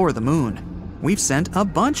explore the moon. We've sent a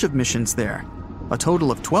bunch of missions there. A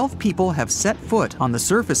total of 12 people have set foot on the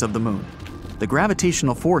surface of the moon. The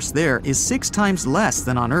gravitational force there is 6 times less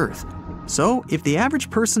than on Earth. So if the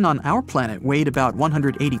average person on our planet weighed about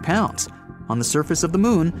 180 pounds, on the surface of the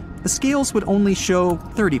moon, the scales would only show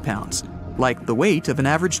 30 pounds, like the weight of an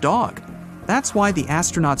average dog. That's why the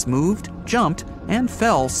astronauts moved, jumped, and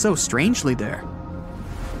fell so strangely there.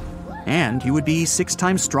 And you would be 6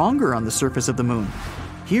 times stronger on the surface of the moon.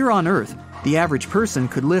 Here on Earth, the average person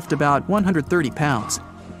could lift about 130 pounds,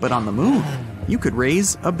 but on the moon, you could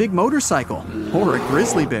raise a big motorcycle or a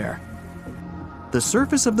grizzly bear. The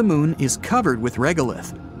surface of the moon is covered with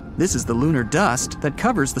regolith. This is the lunar dust that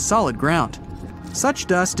covers the solid ground. Such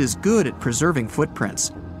dust is good at preserving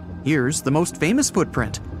footprints. Here's the most famous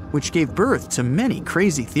footprint, which gave birth to many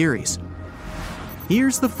crazy theories.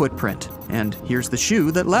 Here's the footprint, and here's the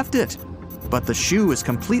shoe that left it. But the shoe is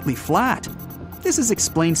completely flat. This is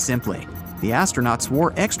explained simply. The astronauts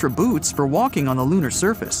wore extra boots for walking on the lunar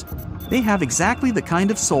surface. They have exactly the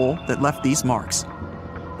kind of sole that left these marks.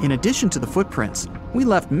 In addition to the footprints, we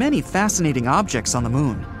left many fascinating objects on the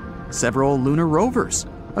moon. Several lunar rovers,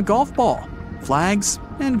 a golf ball, flags,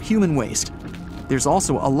 and human waste. There's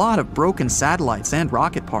also a lot of broken satellites and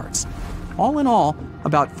rocket parts. All in all,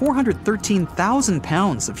 about 413,000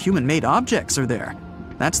 pounds of human-made objects are there.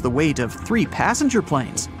 That's the weight of 3 passenger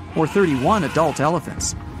planes, or 31 adult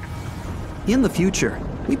elephants. In the future,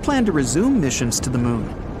 we plan to resume missions to the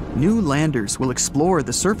moon. New landers will explore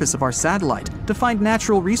the surface of our satellite to find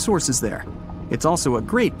natural resources there. It's also a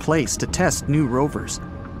great place to test new rovers.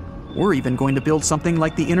 We're even going to build something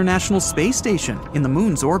like the International Space Station in the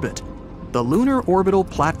moon's orbit, the Lunar Orbital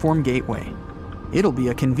Platform Gateway. It'll be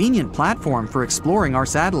a convenient platform for exploring our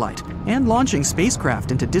satellite and launching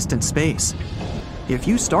spacecraft into distant space. If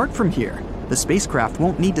you start from here, the spacecraft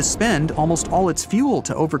won't need to spend almost all its fuel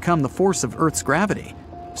to overcome the force of Earth's gravity.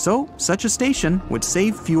 So, such a station would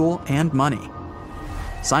save fuel and money.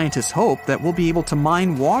 Scientists hope that we'll be able to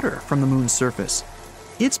mine water from the moon's surface.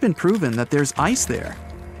 It's been proven that there's ice there,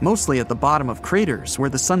 mostly at the bottom of craters where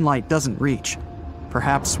the sunlight doesn't reach.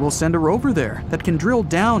 Perhaps we'll send a rover there that can drill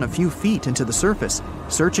down a few feet into the surface,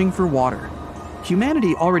 searching for water.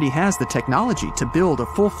 Humanity already has the technology to build a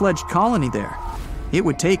full-fledged colony there. It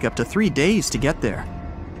would take up to 3 days to get there.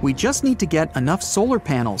 We just need to get enough solar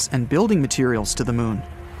panels and building materials to the moon.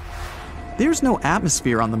 There's no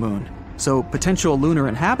atmosphere on the moon, so potential lunar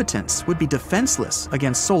inhabitants would be defenseless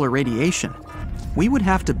against solar radiation. We would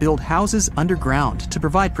have to build houses underground to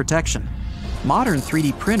provide protection. Modern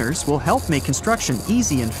 3D printers will help make construction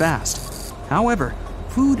easy and fast. However,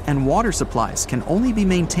 food and water supplies can only be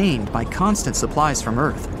maintained by constant supplies from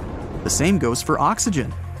Earth. The same goes for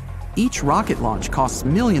oxygen. Each rocket launch costs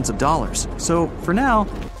millions of dollars, so for now,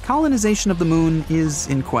 colonization of the moon is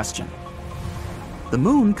in question. The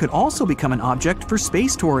moon could also become an object for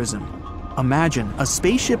space tourism. Imagine a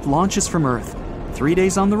spaceship launches from Earth. 3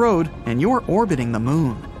 days on the road, and you're orbiting the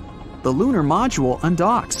moon. The lunar module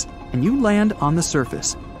undocks, and you land on the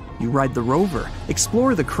surface. You ride the rover,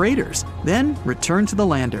 explore the craters, then return to the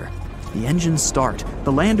lander. The engines start.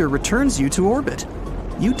 The lander returns you to orbit.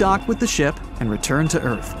 You dock with the ship and return to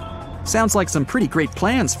Earth. Sounds like some pretty great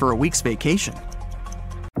plans for a week's vacation.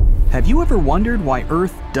 Have you ever wondered why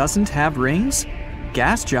Earth doesn't have rings?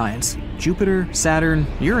 Gas giants, Jupiter, Saturn,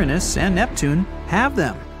 Uranus, and Neptune, have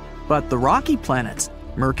them. But the rocky planets,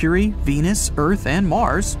 Mercury, Venus, Earth, and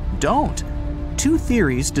Mars, don't. 2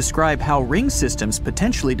 theories describe how ring systems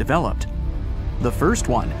potentially developed. The first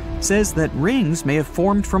one says that rings may have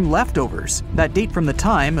formed from leftovers that date from the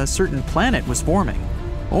time a certain planet was forming.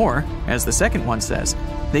 Or, as the second one says,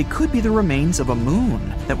 they could be the remains of a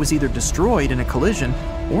moon that was either destroyed in a collision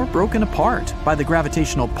or broken apart by the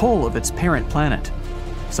gravitational pull of its parent planet.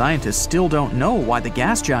 Scientists still don't know why the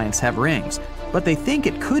gas giants have rings, but they think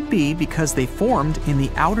it could be because they formed in the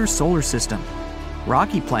outer solar system.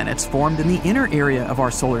 Rocky planets formed in the inner area of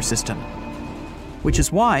our solar system, which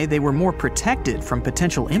is why they were more protected from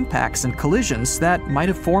potential impacts and collisions that might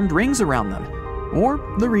have formed rings around them. Or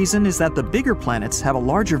the reason is that the bigger planets have a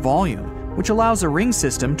larger volume, which allows a ring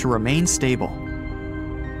system to remain stable.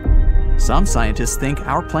 Some scientists think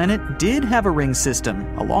our planet did have a ring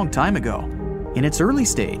system a long time ago. In its early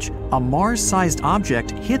stage, a Mars-sized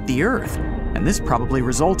object hit the Earth, and this probably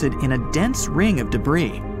resulted in a dense ring of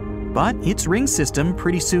debris. But its ring system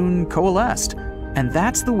pretty soon coalesced, and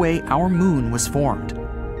that's the way our moon was formed.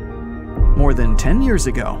 More than 10 years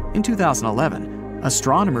ago, in 2011,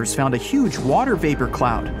 astronomers found a huge water vapor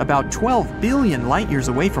cloud about 12 billion light-years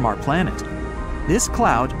away from our planet. This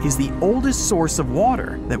cloud is the oldest source of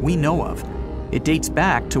water that we know of. It dates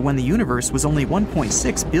back to when the universe was only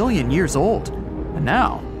 1.6 billion years old, and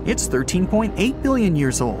now it's 13.8 billion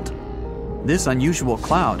years old. This unusual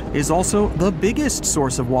cloud is also the biggest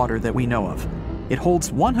source of water that we know of. It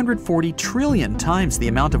holds 140 trillion times the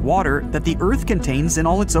amount of water that the Earth contains in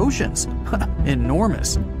all its oceans.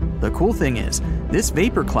 Enormous. The cool thing is, this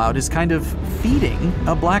vapor cloud is kind of feeding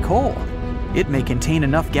a black hole. It may contain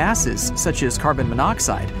enough gases, such as carbon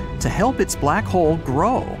monoxide, to help its black hole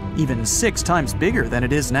grow even 6 times bigger than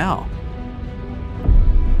it is now.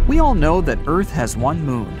 We all know that Earth has one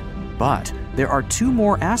moon, but there are 2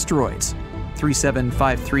 more asteroids,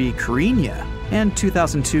 3753 Carina and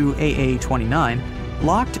 2002 AA29,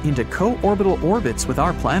 locked into co-orbital orbits with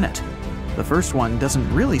our planet. The first one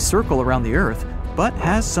doesn't really circle around the Earth, but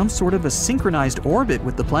has some sort of a synchronized orbit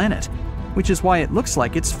with the planet, which is why it looks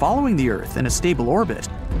like it's following the Earth in a stable orbit,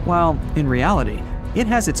 while in reality, it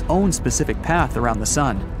has its own specific path around the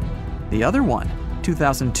Sun. The other one,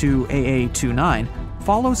 2002 AA29,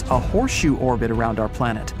 follows a horseshoe orbit around our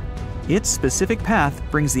planet. Its specific path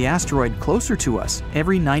brings the asteroid closer to us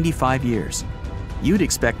every 95 years. You'd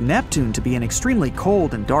expect Neptune to be an extremely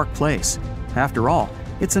cold and dark place. After all,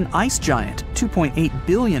 it's an ice giant 2.8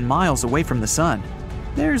 billion miles away from the Sun.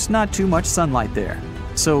 There's not too much sunlight there,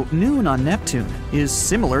 so noon on Neptune is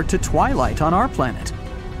similar to twilight on our planet.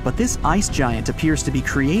 But this ice giant appears to be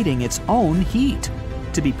creating its own heat.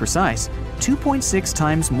 To be precise, 2.6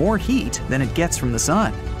 times more heat than it gets from the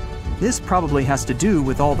Sun. This probably has to do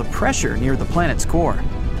with all the pressure near the planet's core.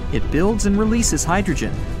 It builds and releases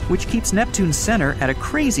hydrogen, which keeps Neptune's center at a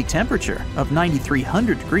crazy temperature of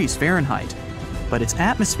 9,300 degrees Fahrenheit. But its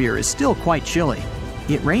atmosphere is still quite chilly.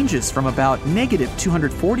 It ranges from about negative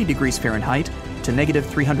 240 degrees Fahrenheit to negative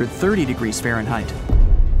 330 degrees Fahrenheit.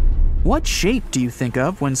 What shape do you think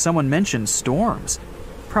of when someone mentions storms?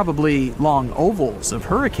 Probably long ovals of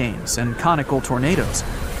hurricanes and conical tornadoes.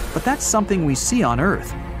 But that's something we see on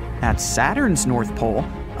Earth. At Saturn's North Pole,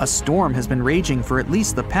 a storm has been raging for at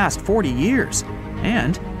least the past 40 years,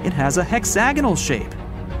 and it has a hexagonal shape.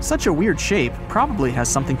 Such a weird shape probably has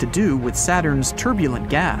something to do with Saturn's turbulent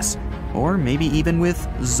gas, or maybe even with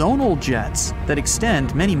zonal jets that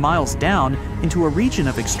extend many miles down into a region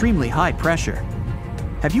of extremely high pressure.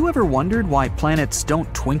 Have you ever wondered why planets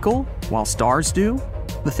don't twinkle while stars do?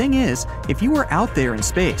 The thing is, if you were out there in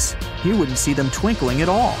space, you wouldn't see them twinkling at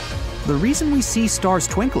all. The reason we see stars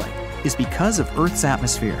twinkling is because of Earth's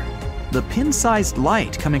atmosphere. The pin-sized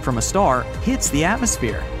light coming from a star hits the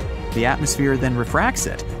atmosphere. The atmosphere then refracts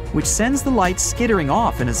it, which sends the light skittering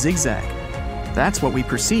off in a zigzag. That's what we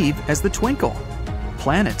perceive as the twinkle.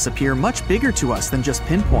 Planets appear much bigger to us than just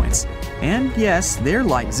pinpoints. And yes, their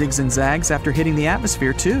light zigs and zags after hitting the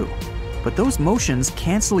atmosphere too. But those motions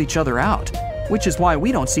cancel each other out, which is why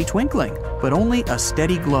we don't see twinkling, but only a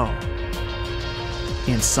steady glow.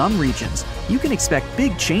 In some regions, you can expect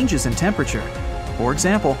big changes in temperature. For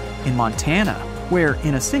example, in Montana, where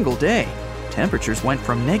in a single day, Temperatures went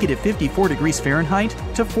from negative 54 degrees Fahrenheit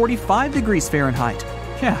to 45 degrees Fahrenheit.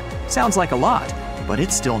 Yeah, sounds like a lot, but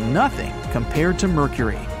it's still nothing compared to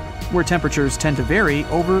Mercury, where temperatures tend to vary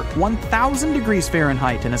over 1,000 degrees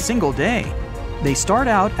Fahrenheit in a single day. They start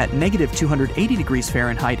out at negative 280 degrees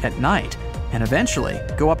Fahrenheit at night and eventually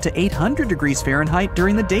go up to 800 degrees Fahrenheit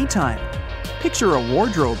during the daytime. Picture a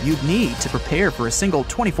wardrobe you'd need to prepare for a single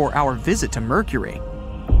 24-hour visit to Mercury.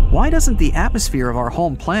 Why doesn't the atmosphere of our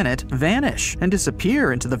home planet vanish and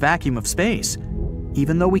disappear into the vacuum of space?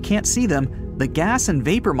 Even though we can't see them, the gas and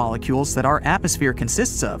vapor molecules that our atmosphere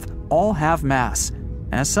consists of all have mass.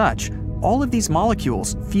 As such, all of these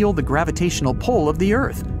molecules feel the gravitational pull of the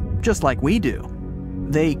Earth, just like we do.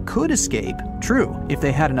 They could escape, true, if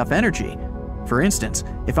they had enough energy. For instance,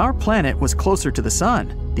 if our planet was closer to the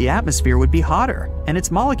Sun, the atmosphere would be hotter and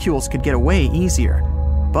its molecules could get away easier.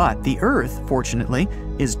 But the Earth, fortunately,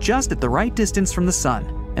 is just at the right distance from the Sun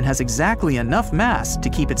and has exactly enough mass to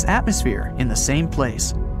keep its atmosphere in the same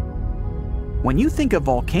place. When you think of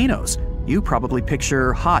volcanoes, you probably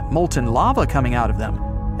picture hot molten lava coming out of them.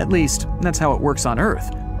 At least, that's how it works on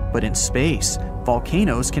Earth. But in space,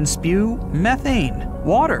 volcanoes can spew methane,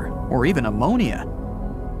 water, or even ammonia.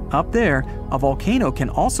 Up there, a volcano can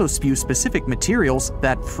also spew specific materials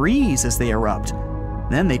that freeze as they erupt.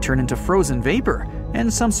 Then they turn into frozen vapor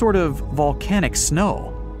and some sort of volcanic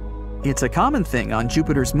snow. It's a common thing on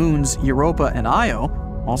Jupiter's moons Europa and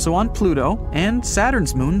Io, also on Pluto and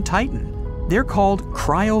Saturn's moon Titan. They're called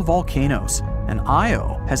cryovolcanoes, and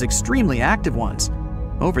Io has extremely active ones.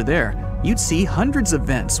 Over there, you'd see hundreds of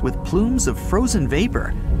vents with plumes of frozen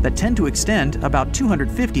vapor that tend to extend about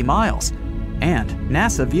 250 miles. And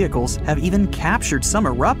NASA vehicles have even captured some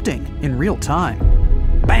erupting in real time.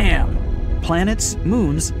 Bam! Planets,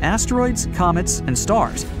 moons, asteroids, comets, and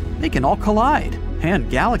stars, they can all collide, and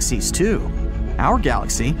galaxies too. Our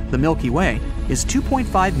galaxy, the Milky Way, is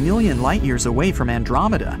 2.5 million light-years away from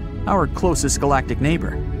Andromeda, our closest galactic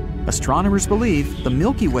neighbor. Astronomers believe the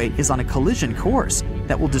Milky Way is on a collision course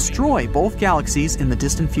that will destroy both galaxies in the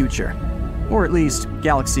distant future, or at least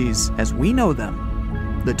galaxies as we know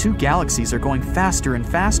them. The two galaxies are going faster and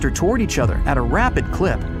faster toward each other at a rapid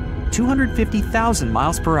clip, 250,000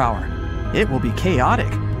 miles per hour. It will be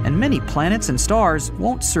chaotic, and many planets and stars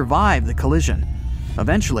won't survive the collision.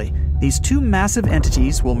 Eventually, these two massive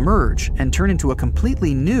entities will merge and turn into a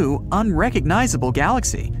completely new, unrecognizable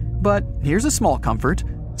galaxy. But here's a small comfort.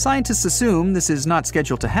 Scientists assume this is not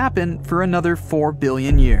scheduled to happen for another 4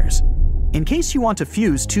 billion years. In case you want to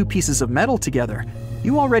fuse two pieces of metal together,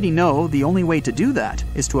 you already know the only way to do that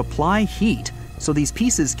is to apply heat so these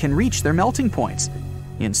pieces can reach their melting points.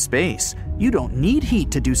 In space, you don't need heat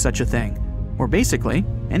to do such a thing, or basically,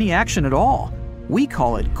 any action at all. We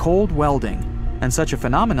call it cold welding, and such a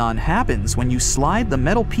phenomenon happens when you slide the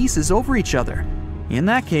metal pieces over each other. In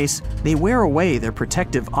that case, they wear away their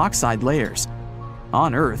protective oxide layers.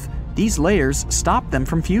 On Earth, these layers stop them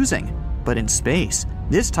from fusing, but in space,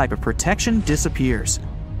 this type of protection disappears.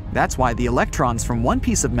 That's why the electrons from one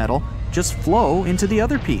piece of metal just flow into the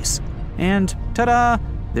other piece. And ta-da!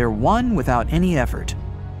 They're one without any effort.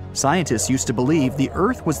 Scientists used to believe the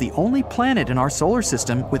Earth was the only planet in our solar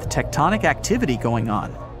system with tectonic activity going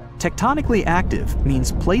on. Tectonically active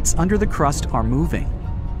means plates under the crust are moving.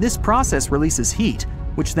 This process releases heat,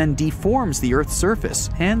 which then deforms the Earth's surface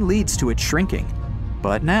and leads to its shrinking.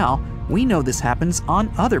 But now, we know this happens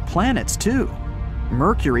on other planets too.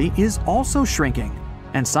 Mercury is also shrinking,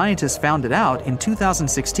 and scientists found it out in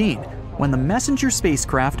 2016 when the Messenger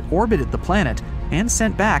spacecraft orbited the planet and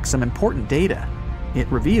sent back some important data. It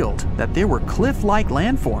revealed that there were cliff-like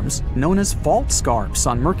landforms known as fault scarps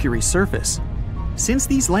on Mercury's surface. Since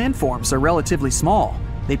these landforms are relatively small,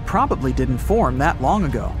 they probably didn't form that long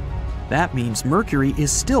ago. That means Mercury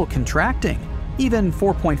is still contracting, even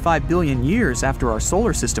 4.5 billion years after our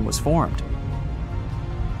solar system was formed.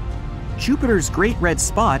 Jupiter's Great Red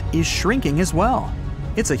Spot is shrinking as well.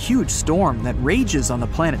 It's a huge storm that rages on the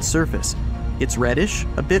planet's surface. It's reddish,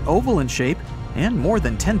 a bit oval in shape, and more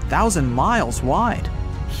than 10,000 miles wide.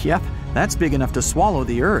 Yep, that's big enough to swallow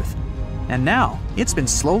the Earth. And now, it's been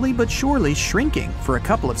slowly but surely shrinking for a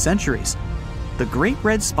couple of centuries. The Great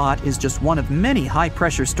Red Spot is just one of many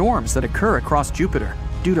high-pressure storms that occur across Jupiter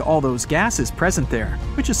due to all those gases present there,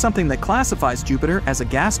 which is something that classifies Jupiter as a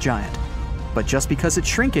gas giant. But just because it's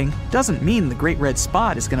shrinking doesn't mean the Great Red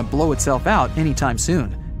Spot is going to blow itself out anytime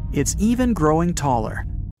soon. It's even growing taller.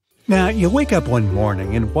 Now, you wake up one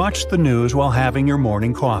morning and watch the news while having your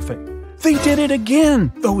morning coffee. They did it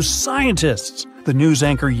again! Those scientists! The news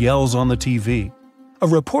anchor yells on the TV. A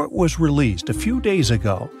report was released a few days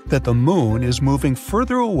ago that the moon is moving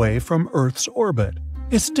further away from Earth's orbit.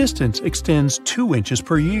 Its distance extends 2 inches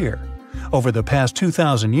per year. Over the past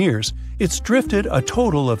 2,000 years, it's drifted a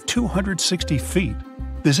total of 260 feet.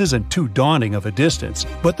 This isn't too daunting of a distance,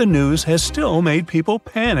 but the news has still made people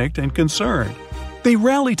panicked and concerned. They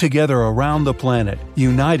rally together around the planet,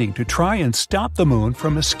 uniting to try and stop the moon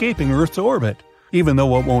from escaping Earth's orbit, even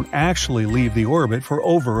though it won't actually leave the orbit for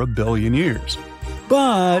over 1 billion years.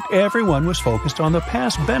 But everyone was focused on the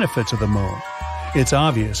past benefits of the moon. It's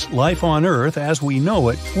obvious life on Earth as we know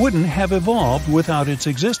it wouldn't have evolved without its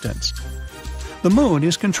existence. The moon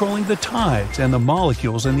is controlling the tides and the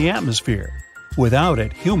molecules in the atmosphere. Without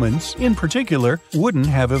it, humans, in particular, wouldn't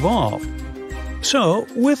have evolved. So,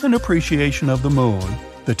 with an appreciation of the moon,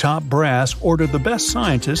 the top brass ordered the best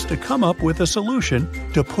scientists to come up with a solution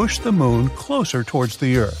to push the moon closer towards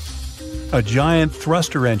the Earth. A giant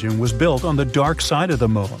thruster engine was built on the dark side of the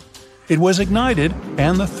moon. It was ignited,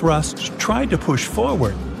 and the thrusts tried to push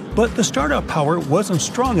forward, but the startup power wasn't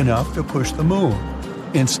strong enough to push the moon.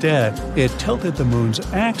 Instead, it tilted the moon's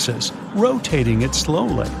axis, rotating it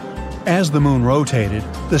slowly. As the moon rotated,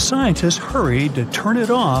 the scientists hurried to turn it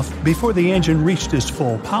off before the engine reached its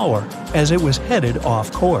full power, as it was headed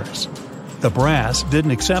off course. The brass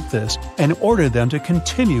didn't accept this and ordered them to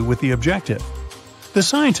continue with the objective. The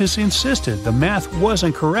scientists insisted the math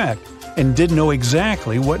wasn't correct and didn't know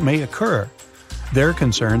exactly what may occur. Their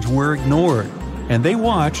concerns were ignored, and they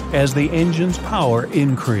watched as the engine's power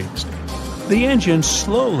increased. The engine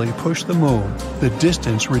slowly pushed the moon, the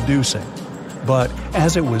distance reducing. But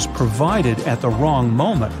as it was provided at the wrong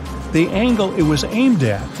moment, the angle it was aimed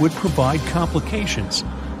at would provide complications.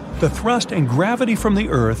 The thrust and gravity from the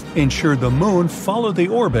Earth ensured the moon followed the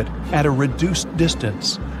orbit at a reduced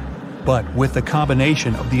distance. But with the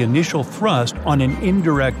combination of the initial thrust on an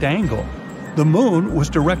indirect angle, the moon was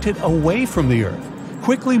directed away from the Earth,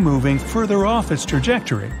 quickly moving further off its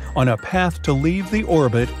trajectory on a path to leave the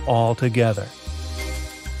orbit altogether.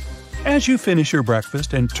 As you finish your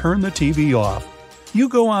breakfast and turn the TV off, you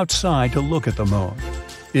go outside to look at the moon.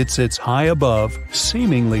 It sits high above,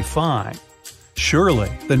 seemingly fine. Surely,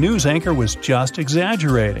 the news anchor was just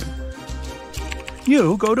exaggerating.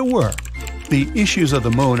 You go to work. The issues of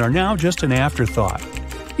the moon are now just an afterthought.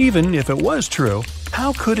 Even if it was true,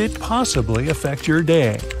 how could it possibly affect your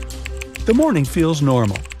day? The morning feels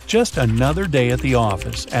normal, just another day at the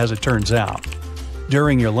office, as it turns out.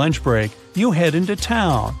 During your lunch break, you head into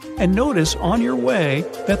town and notice on your way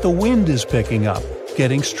that the wind is picking up,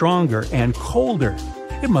 getting stronger and colder.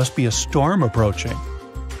 It must be a storm approaching.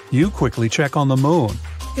 You quickly check on the moon.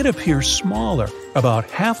 It appears smaller, about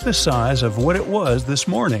half the size of what it was this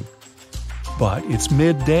morning. But it's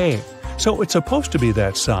midday, so it's supposed to be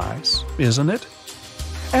that size, isn't it?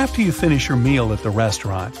 After you finish your meal at the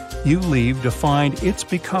restaurant, you leave to find it's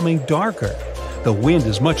becoming darker. The wind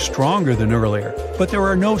is much stronger than earlier, but there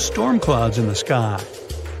are no storm clouds in the sky.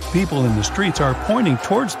 People in the streets are pointing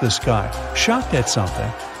towards the sky, shocked at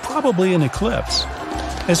something, probably an eclipse.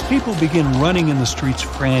 As people begin running in the streets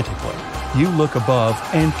frantically, you look above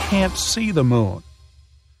and can't see the moon.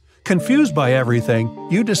 Confused by everything,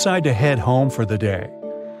 you decide to head home for the day.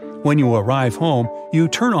 When you arrive home, you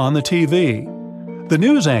turn on the TV. The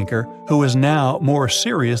news anchor, who is now more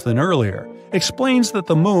serious than earlier, explains that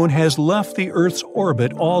the moon has left the Earth's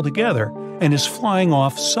orbit altogether and is flying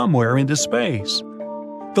off somewhere into space.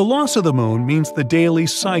 The loss of the moon means the daily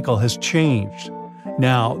cycle has changed.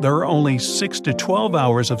 Now, there are only 6 to 12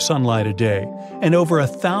 hours of sunlight a day and over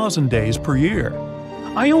 1,000 days per year.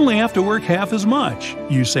 I only have to work half as much,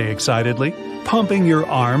 you say excitedly, pumping your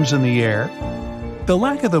arms in the air. The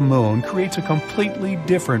lack of the moon creates a completely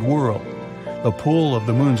different world. The pull of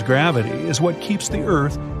the moon's gravity is what keeps the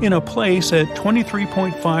Earth in a place at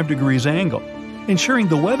 23.5 degrees angle, ensuring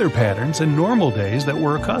the weather patterns and normal days that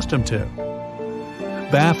we're accustomed to.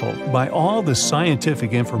 Baffled by all the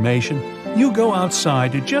scientific information, you go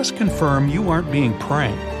outside to just confirm you aren't being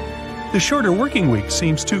pranked. The shorter working week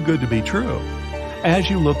seems too good to be true.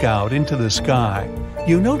 As you look out into the sky,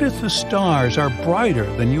 you notice the stars are brighter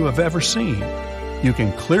than you have ever seen. You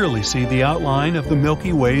can clearly see the outline of the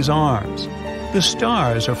Milky Way's arms. The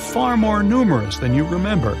stars are far more numerous than you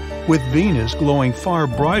remember, with Venus glowing far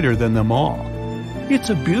brighter than them all.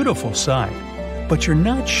 It's a beautiful sight, but you're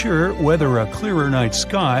not sure whether a clearer night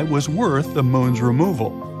sky was worth the moon's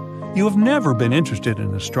removal. You have never been interested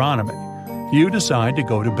in astronomy. You decide to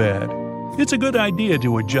go to bed. It's a good idea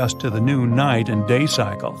to adjust to the new night and day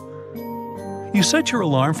cycle. You set your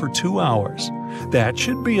alarm for 2 hours. That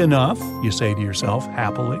should be enough, you say to yourself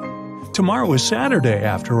happily. Tomorrow is Saturday,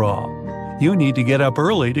 after all. You need to get up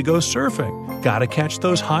early to go surfing. Gotta catch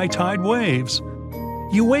those high tide waves.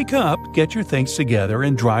 You wake up, get your things together,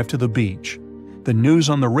 and drive to the beach. The news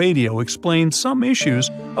on the radio explains some issues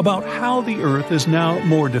about how the Earth is now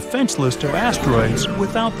more defenseless to asteroids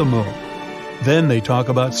without the moon. Then they talk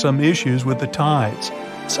about some issues with the tides.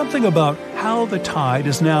 Something about how the tide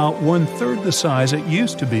is now 1/3 the size it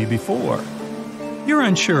used to be before. You're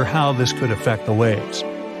unsure how this could affect the waves.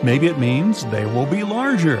 Maybe it means they will be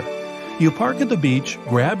larger. You park at the beach,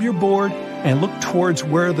 grab your board, and look towards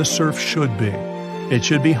where the surf should be. It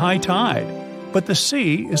should be high tide, but the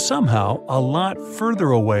sea is somehow a lot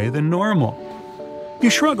further away than normal. You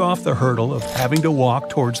shrug off the hurdle of having to walk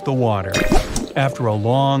towards the water. After a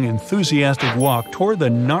long, enthusiastic walk toward the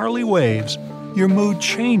gnarly waves, your mood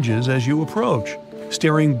changes as you approach,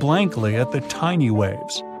 staring blankly at the tiny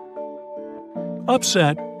waves.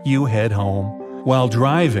 Upset, you head home. While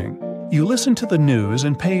driving, you listen to the news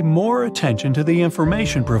and pay more attention to the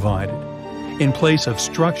information provided. In place of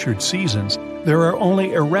structured seasons, there are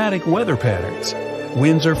only erratic weather patterns.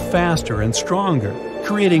 Winds are faster and stronger,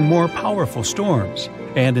 creating more powerful storms,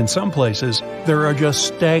 and in some places, there are just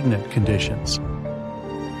stagnant conditions.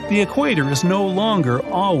 The equator is no longer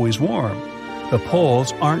always warm. The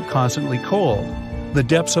poles aren't constantly cold. The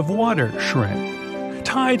depths of water shrink.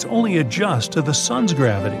 Tides only adjust to the sun's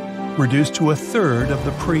gravity, reduced to 1/3 of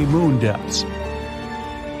the pre-moon depths.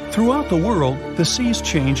 Throughout the world, the seas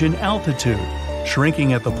change in altitude,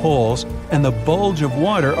 shrinking at the poles, and the bulge of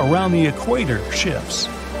water around the equator shifts.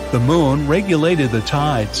 The moon regulated the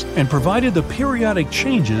tides and provided the periodic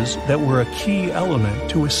changes that were a key element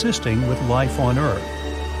to assisting with life on Earth.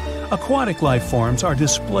 Aquatic life forms are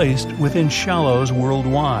displaced within shallows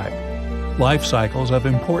worldwide. Life cycles of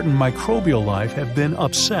important microbial life have been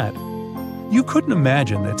upset. You couldn't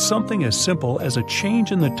imagine that something as simple as a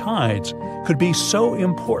change in the tides could be so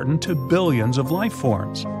important to billions of life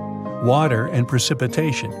forms. Water and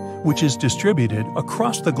precipitation, which is distributed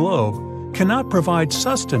across the globe, cannot provide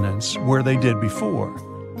sustenance where they did before.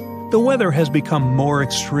 The weather has become more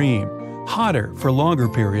extreme, hotter for longer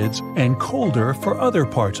periods and colder for other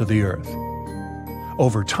parts of the Earth.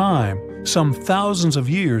 Over time, some thousands of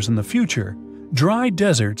years in the future, dry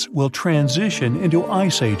deserts will transition into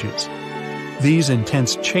ice ages. These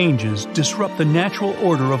intense changes disrupt the natural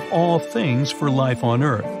order of all things for life on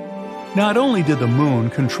Earth. Not only did the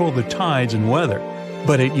moon control the tides and weather,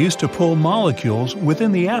 but it used to pull molecules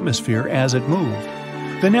within the atmosphere as it moved.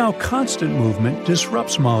 The now constant movement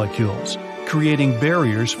disrupts molecules, creating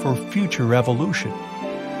barriers for future evolution.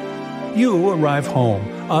 You arrive home,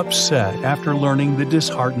 upset after learning the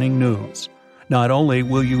disheartening news. Not only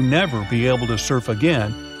will you never be able to surf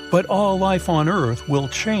again, but all life on Earth will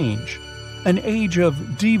change. An age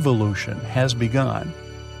of devolution has begun.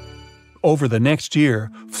 Over the next year,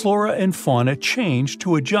 flora and fauna change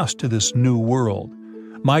to adjust to this new world.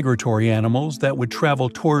 Migratory animals that would travel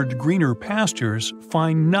toward greener pastures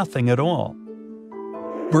find nothing at all.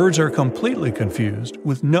 Birds are completely confused,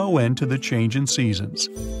 with no end to the change in seasons.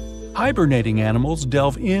 Hibernating animals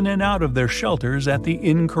delve in and out of their shelters at the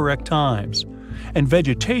incorrect times, and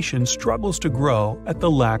vegetation struggles to grow at the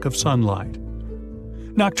lack of sunlight.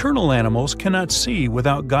 Nocturnal animals cannot see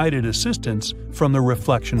without guided assistance from the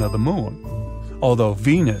reflection of the moon. Although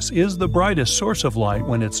Venus is the brightest source of light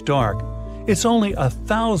when it's dark, it's only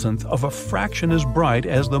 1/1000th of a fraction as bright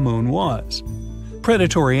as the moon was.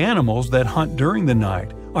 Predatory animals that hunt during the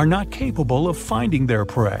night are not capable of finding their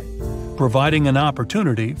prey, providing an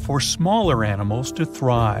opportunity for smaller animals to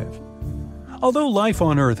thrive. Although life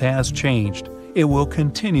on Earth has changed, it will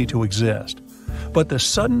continue to exist. But the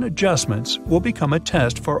sudden adjustments will become a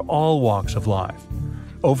test for all walks of life.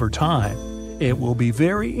 Over time, it will be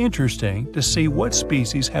very interesting to see what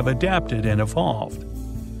species have adapted and evolved.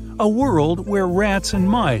 A world where rats and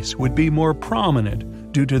mice would be more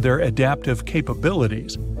prominent due to their adaptive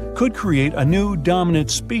capabilities could create a new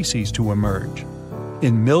dominant species to emerge.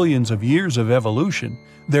 In millions of years of evolution,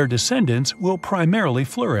 their descendants will primarily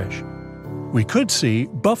flourish. We could see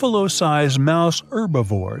buffalo-sized mouse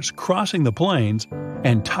herbivores crossing the plains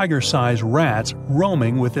and tiger-sized rats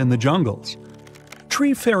roaming within the jungles.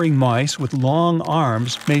 Tree-faring mice with long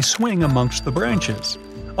arms may swing amongst the branches.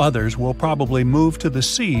 Others will probably move to the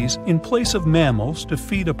seas in place of mammals to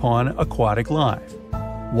feed upon aquatic life.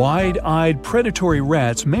 Wide-eyed predatory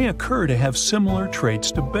rats may occur to have similar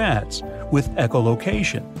traits to bats, with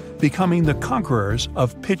echolocation, becoming the conquerors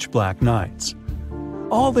of pitch-black nights.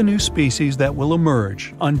 All the new species that will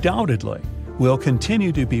emerge, undoubtedly, will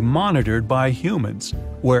continue to be monitored by humans,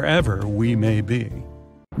 wherever we may be.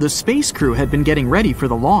 The space crew had been getting ready for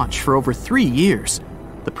the launch for over 3 years.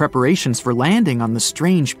 The preparations for landing on the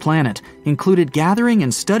strange planet included gathering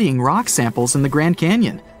and studying rock samples in the Grand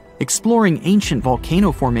Canyon, exploring ancient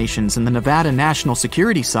volcano formations in the Nevada National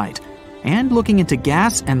Security Site, and looking into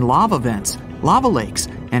gas and lava vents, lava lakes,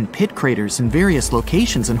 and pit craters in various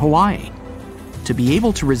locations in Hawaii. To be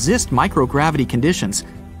able to resist microgravity conditions,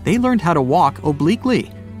 they learned how to walk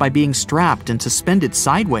obliquely by being strapped and suspended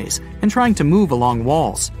sideways and trying to move along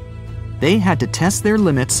walls. They had to test their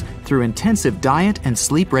limits through intensive diet and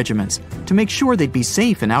sleep regimens to make sure they'd be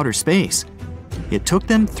safe in outer space. It took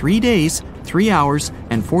them 3 days, 3 hours,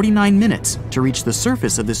 and 49 minutes to reach the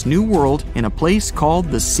surface of this new world in a place called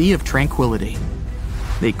the Sea of Tranquility.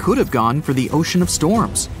 They could have gone for the Ocean of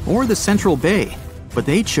Storms or the Central Bay, but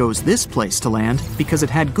they chose this place to land because it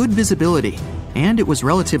had good visibility and it was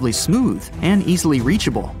relatively smooth and easily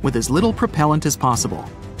reachable with as little propellant as possible.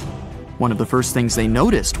 One of the first things they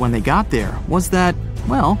noticed when they got there was that,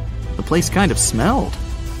 well, the place kind of smelled.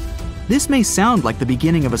 This may sound like the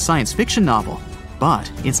beginning of a science fiction novel, but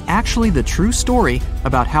it's actually the true story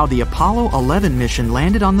about how the Apollo 11 mission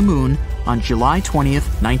landed on the moon on July 20th,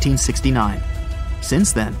 1969.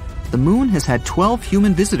 Since then, the moon has had 12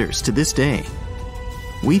 human visitors to this day.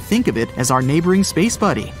 We think of it as our neighboring space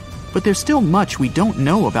buddy, but there's still much we don't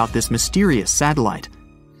know about this mysterious satellite.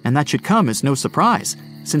 And that should come as no surprise,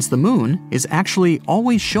 since the moon is actually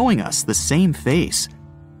always showing us the same face.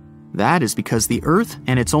 That is because the Earth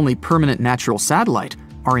and its only permanent natural satellite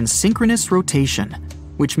are in synchronous rotation,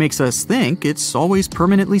 which makes us think it's always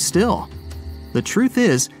permanently still. The truth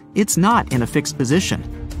is, it's not in a fixed position,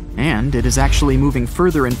 and it is actually moving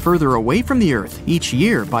further and further away from the Earth each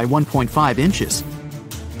year by 1.5 inches.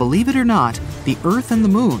 Believe it or not, the Earth and the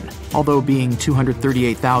Moon, although being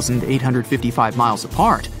 238,855 miles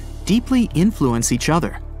apart, deeply influence each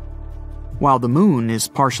other. While the Moon is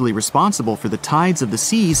partially responsible for the tides of the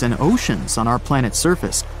seas and oceans on our planet's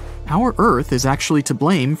surface, our Earth is actually to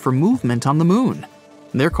blame for movement on the Moon.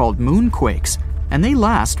 They're called moonquakes, and they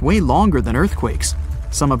last way longer than earthquakes,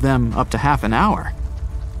 some of them up to half an hour.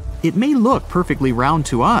 It may look perfectly round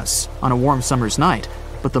to us on a warm summer's night,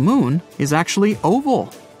 but the Moon is actually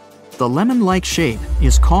oval. The lemon-like shape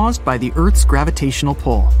is caused by the Earth's gravitational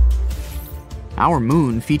pull. Our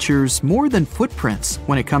moon features more than footprints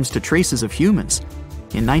when it comes to traces of humans.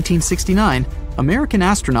 In 1969, American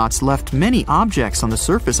astronauts left many objects on the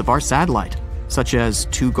surface of our satellite, such as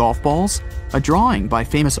 2 golf balls, a drawing by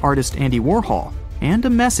famous artist Andy Warhol, and a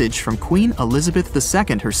message from Queen Elizabeth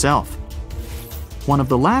II herself. One of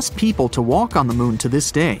the last people to walk on the moon to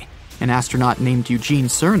this day, an astronaut named Eugene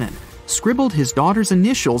Cernan, scribbled his daughter's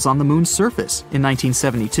initials on the moon's surface in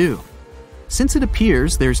 1972. Since it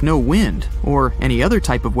appears there's no wind or any other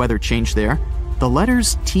type of weather change there, the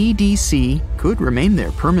letters TDC could remain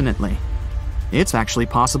there permanently. It's actually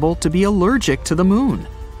possible to be allergic to the moon.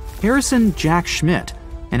 Harrison Jack Schmitt,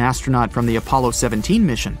 an astronaut from the Apollo 17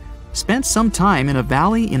 mission, spent some time in a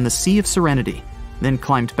valley in the Sea of Serenity, then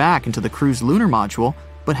climbed back into the crew's lunar module,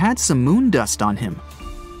 but had some moon dust on him.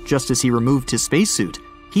 Just as he removed his spacesuit,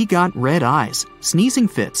 he got red eyes, sneezing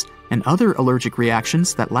fits, and other allergic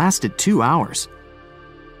reactions that lasted 2 hours.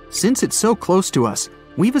 Since it's so close to us,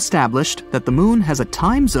 we've established that the moon has a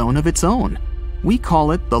time zone of its own. We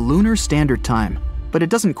call it the Lunar Standard Time, but it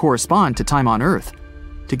doesn't correspond to time on Earth.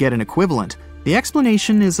 To get an equivalent, the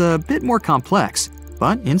explanation is a bit more complex,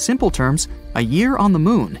 but in simple terms, a year on the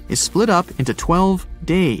moon is split up into 12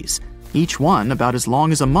 days, each one about as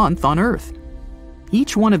long as a month on Earth.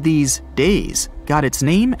 Each one of these days got its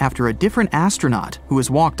name after a different astronaut who has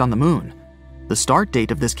walked on the moon. The start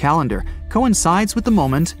date of this calendar coincides with the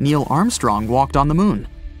moment Neil Armstrong walked on the moon.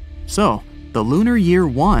 So, the Lunar Year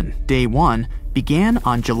 1, Day 1, began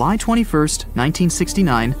on July 21st,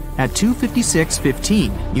 1969 at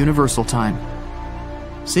 2:56:15 Universal Time.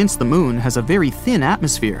 Since the moon has a very thin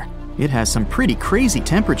atmosphere, it has some pretty crazy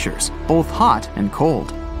temperatures, both hot and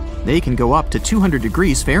cold. They can go up to 200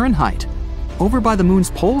 degrees Fahrenheit. Over by the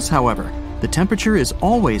moon's poles, however, the temperature is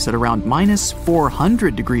always at around minus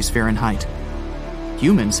 400 degrees Fahrenheit.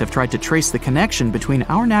 Humans have tried to trace the connection between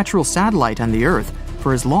our natural satellite and the Earth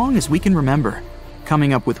for as long as we can remember,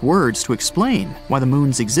 coming up with words to explain why the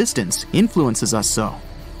moon's existence influences us so.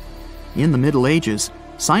 In the Middle Ages,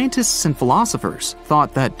 scientists and philosophers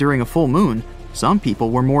thought that during a full moon, some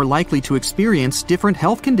people were more likely to experience different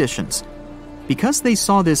health conditions. Because they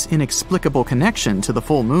saw this inexplicable connection to the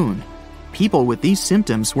full moon, people with these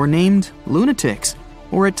symptoms were named lunatics,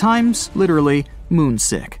 or at times, literally,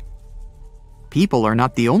 moonsick. People are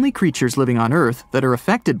not the only creatures living on Earth that are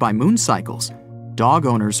affected by moon cycles. Dog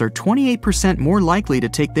owners are 28% more likely to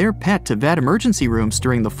take their pet to vet emergency rooms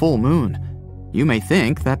during the full moon. You may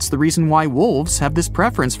think that's the reason why wolves have this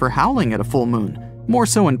preference for howling at a full moon, more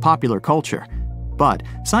so in popular culture. But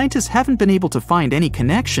scientists haven't been able to find any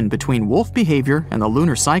connection between wolf behavior and the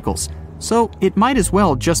lunar cycles, so it might as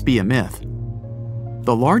well just be a myth.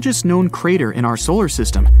 The largest known crater in our solar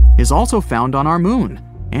system is also found on our moon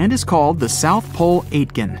and is called the South Pole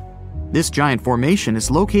Aitken. This giant formation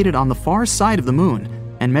is located on the far side of the moon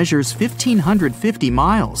and measures 1,550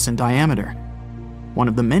 miles in diameter. One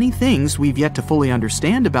of the many things we've yet to fully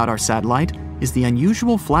understand about our satellite is the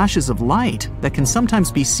unusual flashes of light that can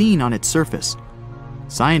sometimes be seen on its surface.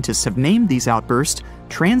 Scientists have named these outbursts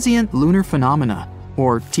transient lunar phenomena,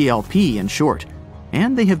 or TLP in short,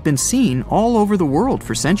 and they have been seen all over the world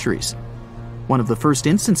for centuries. One of the first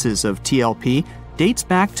instances of TLP dates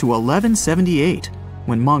back to 1178,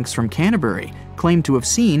 when monks from Canterbury claimed to have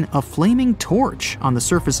seen a flaming torch on the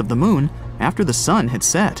surface of the moon after the sun had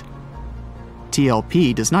set.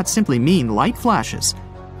 TLP does not simply mean light flashes.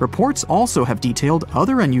 Reports also have detailed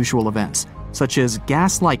other unusual events, such as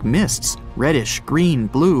gas-like mists, reddish, green,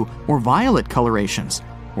 blue, or violet colorations,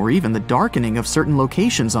 or even the darkening of certain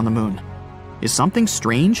locations on the moon. Is something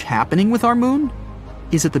strange happening with our moon?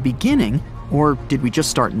 Is it the beginning, or did we just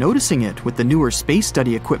start noticing it with the newer space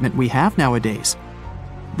study equipment we have nowadays?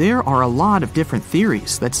 There are a lot of different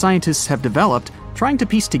theories that scientists have developed trying to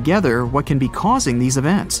piece together what can be causing these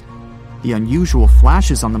events. The unusual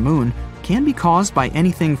flashes on the moon can be caused by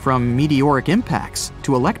anything from meteoric impacts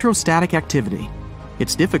to electrostatic activity.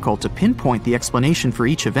 It's difficult to pinpoint the explanation for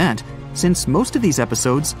each event, since most of these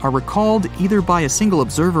episodes are recalled either by a single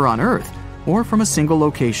observer on Earth or from a single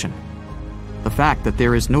location. The fact that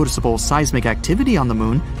there is noticeable seismic activity on the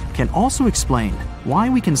moon can also explain why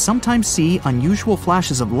we can sometimes see unusual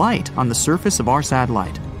flashes of light on the surface of our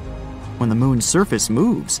satellite. When the moon's surface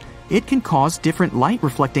moves, it can cause different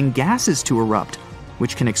light-reflecting gases to erupt,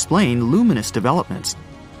 which can explain luminous developments.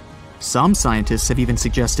 Some scientists have even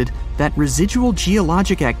suggested that residual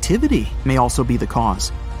geologic activity may also be the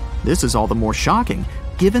cause. This is all the more shocking,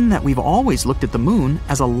 given that we've always looked at the moon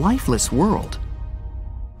as a lifeless world.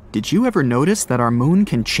 Did you ever notice that our moon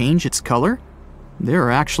can change its color? There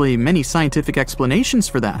are actually many scientific explanations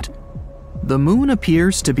for that. The moon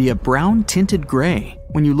appears to be a brown-tinted gray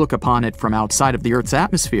when you look upon it from outside of the Earth's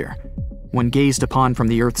atmosphere. When gazed upon from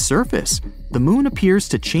the Earth's surface, the moon appears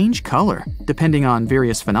to change color depending on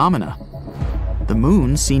various phenomena. The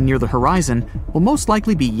moon seen near the horizon will most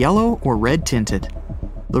likely be yellow or red-tinted.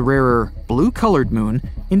 The rarer blue-colored moon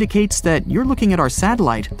indicates that you're looking at our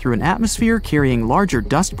satellite through an atmosphere carrying larger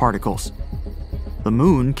dust particles. The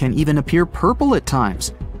moon can even appear purple at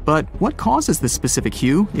times, but what causes this specific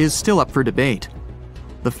hue is still up for debate.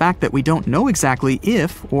 The fact that we don't know exactly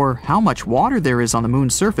if or how much water there is on the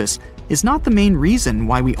moon's surface is not the main reason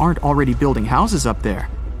why we aren't already building houses up there.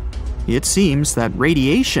 It seems that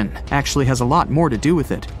radiation actually has a lot more to do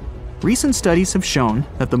with it. Recent studies have shown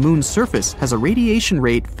that the moon's surface has a radiation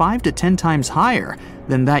rate 5 to 10 times higher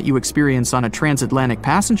than that you experience on a transatlantic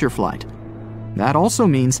passenger flight. That also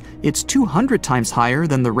means it's 200 times higher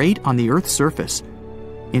than the rate on the Earth's surface.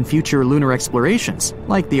 In future lunar explorations,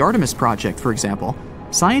 like the Artemis project for example,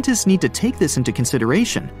 scientists need to take this into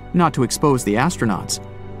consideration, not to expose the astronauts.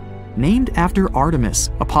 Named after Artemis,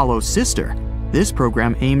 Apollo's sister, this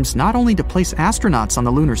program aims not only to place astronauts on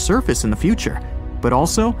the lunar surface in the future, but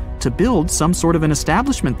also to build some sort of an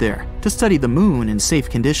establishment there to study the moon in safe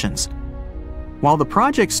conditions. While the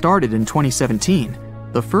project started in 2017,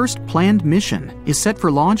 the first planned mission is set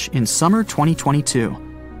for launch in summer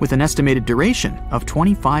 2022, with an estimated duration of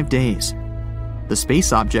 25 days. The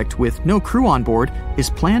space object, with no crew on board, is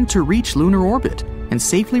planned to reach lunar orbit and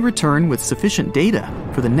safely return with sufficient data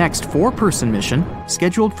for the next 4-person mission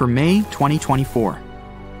scheduled for May 2024.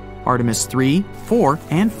 Artemis 3, 4,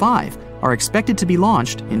 and 5 are expected to be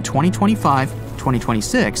launched in 2025,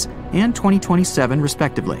 2026, and 2027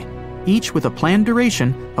 respectively, each with a planned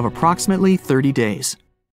duration of approximately 30 days.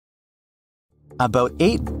 About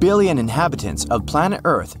 8 billion inhabitants of planet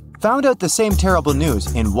Earth found out the same terrible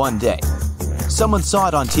news in one day. Someone saw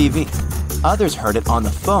it on TV. Others heard it on the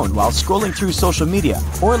phone while scrolling through social media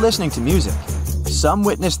or listening to music. Some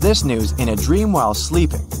witnessed this news in a dream while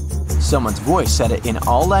sleeping. Someone's voice said it in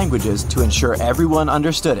all languages to ensure everyone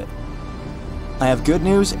understood it. I have good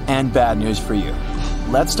news and bad news for you.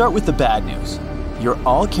 Let's start with the bad news. You're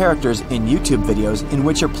all characters in YouTube videos in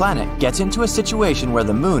which your planet gets into a situation where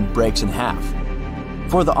the moon breaks in half.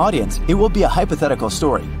 For the audience, it will be a hypothetical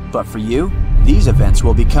story, but for you, these events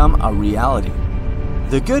will become a reality.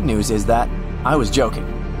 The good news is that I was joking.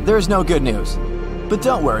 There is no good news. But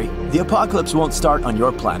don't worry, the apocalypse won't start on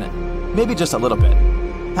your planet. Maybe just a little bit.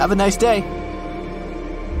 Have a nice day.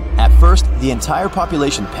 At first, the entire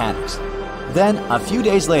population panics. Then, a few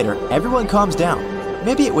days later, everyone calms down.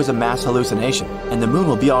 Maybe it was a mass hallucination, and the moon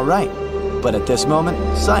will be alright. But at this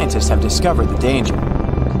moment, scientists have discovered the danger.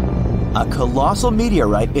 A colossal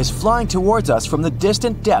meteorite is flying towards us from the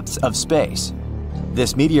distant depths of space.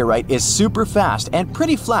 This meteorite is super fast and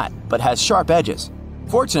pretty flat, but has sharp edges.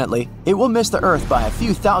 Fortunately, it will miss the Earth by a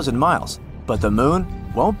few thousand miles, but the Moon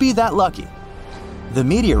won't be that lucky. The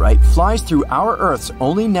meteorite flies through our Earth's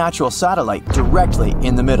only natural satellite directly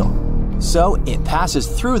in the middle. So it passes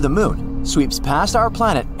through the Moon, sweeps past our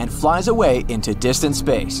planet, and flies away into distant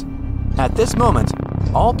space. At this moment,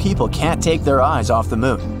 all people can't take their eyes off the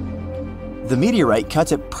Moon. The meteorite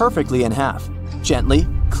cuts it perfectly in half, gently,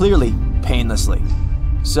 clearly, painlessly.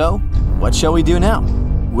 So, what shall we do now?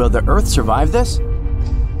 Will the Earth survive this?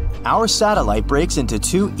 Our satellite breaks into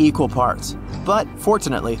two equal parts, but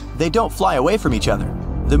fortunately, they don't fly away from each other.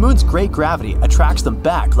 The Moon's great gravity attracts them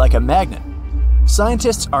back like a magnet.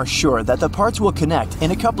 Scientists are sure that the parts will connect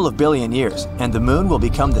in a couple of billion years, and the Moon will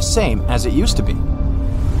become the same as it used to be.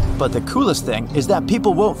 But the coolest thing is that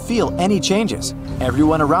people won't feel any changes.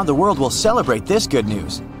 Everyone around the world will celebrate this good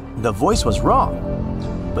news. The voice was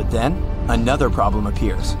wrong. But then, another problem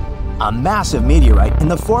appears. A massive meteorite in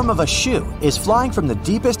the form of a shoe is flying from the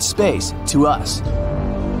deepest space to us.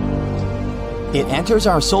 It enters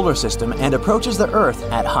our solar system and approaches the Earth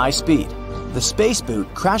at high speed. The space boot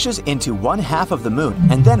crashes into one half of the Moon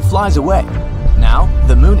and then flies away. Now,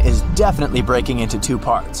 the Moon is definitely breaking into two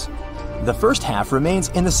parts. The first half remains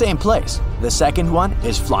in the same place. The second one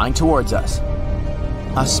is flying towards us.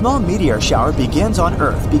 A small meteor shower begins on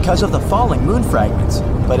Earth because of the falling moon fragments,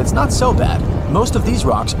 but it's not so bad. Most of these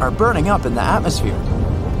rocks are burning up in the atmosphere.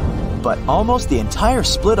 But almost the entire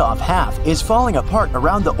split-off half is falling apart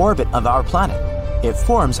around the orbit of our planet. It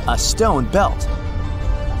forms a stone belt.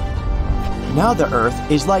 Now the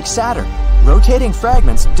Earth is like Saturn. Rotating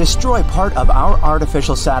fragments destroy part of our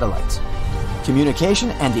artificial satellites.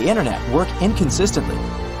 Communication and the internet work inconsistently.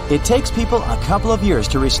 It takes people a couple of years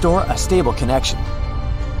to restore a stable connection.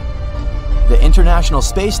 The International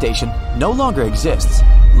Space Station no longer exists.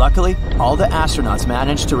 Luckily, all the astronauts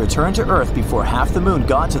managed to return to Earth before half the Moon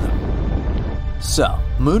got to them. So,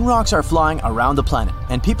 moon rocks are flying around the planet,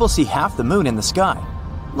 and people see half the Moon in the sky.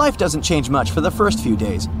 Life doesn't change much for the first few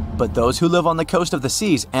days, but those who live on the coast of the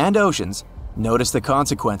seas and oceans notice the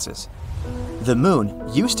consequences. The Moon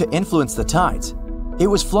used to influence the tides. It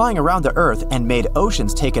was flying around the Earth and made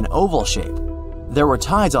oceans take an oval shape. There were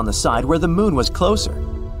tides on the side where the Moon was closer.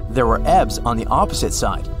 There were ebbs on the opposite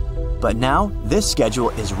side. But now, this schedule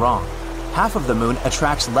is wrong. Half of the Moon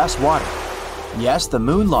attracts less water. Yes, the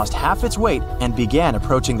Moon lost half its weight and began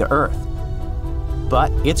approaching the Earth.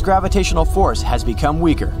 But its gravitational force has become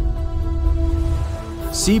weaker.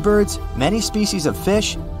 Seabirds, many species of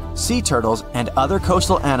fish, sea turtles, and other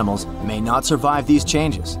coastal animals may not survive these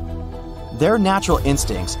changes. Their natural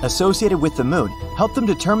instincts associated with the Moon help them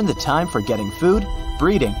determine the time for getting food,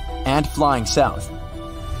 breeding, and flying south.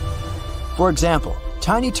 For example,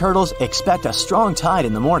 tiny turtles expect a strong tide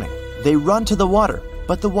in the morning. They run to the water,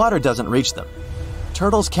 but the water doesn't reach them.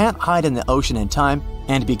 Turtles can't hide in the ocean in time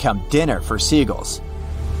and become dinner for seagulls.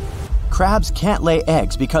 Crabs can't lay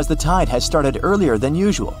eggs because the tide has started earlier than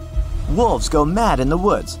usual. Wolves go mad in the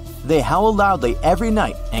woods. They howl loudly every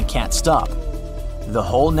night and can't stop. The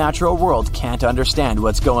whole natural world can't understand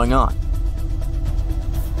what's going on.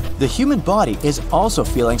 The human body is also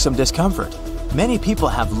feeling some discomfort. Many people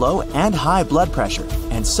have low and high blood pressure,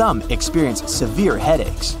 and some experience severe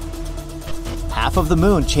headaches. Half of the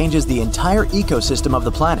Moon changes the entire ecosystem of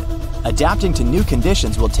the planet. Adapting to new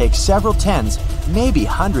conditions will take several tens, maybe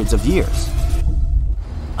hundreds of years.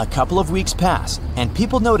 A couple of weeks pass, and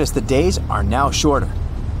people notice the days are now shorter.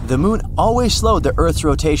 The Moon always slowed the Earth's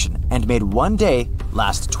rotation and made one day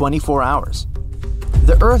last 24 hours.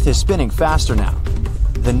 The Earth is spinning faster now.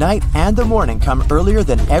 The night and the morning come earlier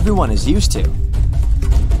than everyone is used to.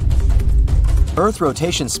 Earth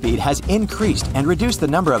rotation speed has increased and reduced the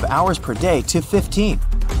number of hours per day to 15.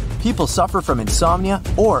 People suffer from insomnia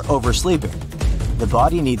or oversleeping. The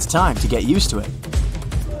body needs time to get used to it.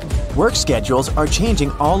 Work schedules are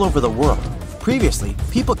changing all over the world. Previously,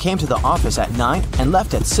 people came to the office at 9 and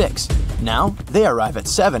left at 6. Now, they arrive at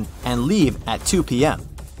 7 and leave at 2 p.m.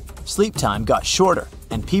 Sleep time got shorter,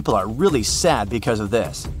 and people are really sad because of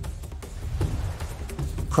this.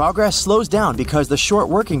 Progress slows down because the short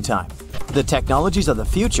working time. The technologies of the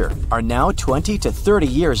future are now 20 to 30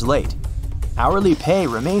 years late. Hourly pay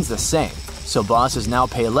remains the same, so bosses now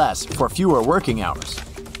pay less for fewer working hours.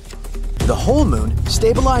 The whole Moon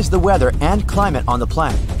stabilized the weather and climate on the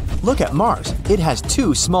planet. Look at Mars. It has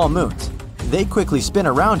 2 small moons. They quickly spin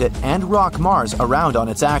around it and rock Mars around on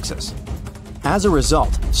its axis. As a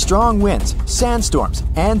result, strong winds, sandstorms,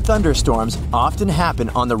 and thunderstorms often happen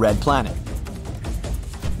on the red planet.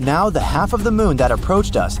 Now the half of the moon that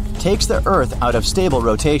approached us takes the Earth out of stable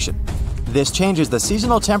rotation. This changes the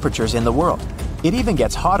seasonal temperatures in the world. It even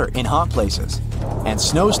gets hotter in hot places. And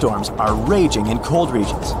snowstorms are raging in cold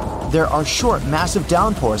regions. There are short, massive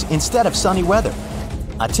downpours instead of sunny weather.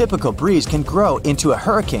 A typical breeze can grow into a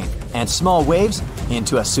hurricane and small waves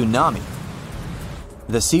into a tsunami.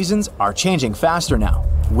 The seasons are changing faster now.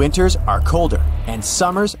 Winters are colder and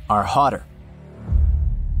summers are hotter.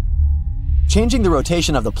 Changing the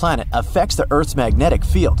rotation of the planet affects the Earth's magnetic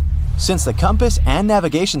field. Since the compass and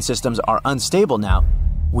navigation systems are unstable now,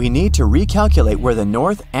 we need to recalculate where the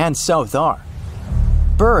north and south are.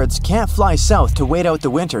 Birds can't fly south to wait out the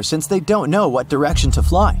winter since they don't know what direction to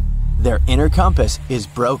fly. Their inner compass is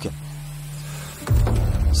broken.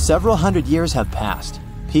 Several hundred years have passed.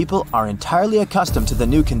 People are entirely accustomed to the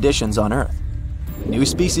new conditions on Earth. New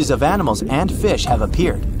species of animals and fish have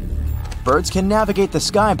appeared. Birds can navigate the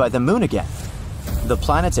sky by the moon again. The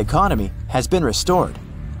planet's economy has been restored.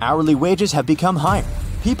 Hourly wages have become higher.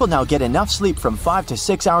 People now get enough sleep from 5 to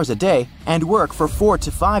 6 hours a day and work for 4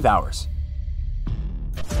 to 5 hours.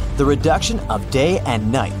 The reduction of day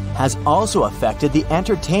and night has also affected the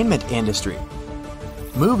entertainment industry.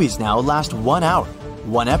 Movies now last 1 hour.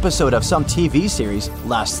 One episode of some TV series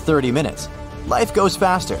lasts 30 minutes. Life goes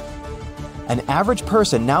faster. An average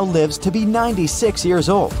person now lives to be 96 years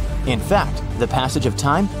old. In fact, the passage of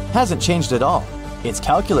time hasn't changed at all. Its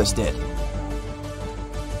calculus did.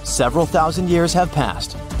 Several thousand years have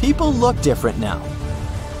passed. People look different now.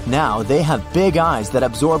 Now they have big eyes that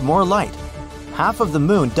absorb more light. Half of the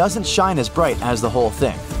moon doesn't shine as bright as the whole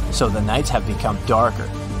thing, so the nights have become darker.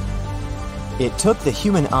 It took the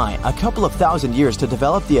human eye a couple of thousand years to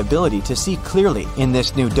develop the ability to see clearly in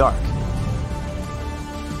this new dark.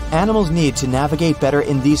 Animals need to navigate better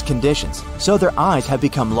in these conditions, so their eyes have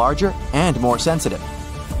become larger and more sensitive.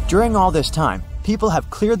 During all this time, people have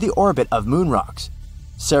cleared the orbit of moon rocks.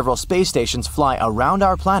 Several space stations fly around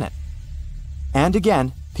our planet. And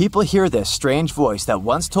again, people hear this strange voice that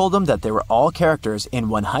once told them that they were all characters in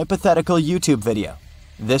one hypothetical YouTube video.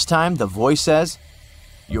 This time, the voice says,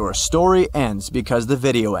 "Your story ends because the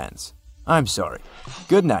video ends. I'm sorry.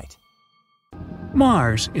 Good night."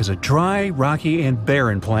 Mars is a dry, rocky, and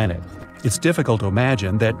barren planet. It's difficult to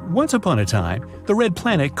imagine that once upon a time, the red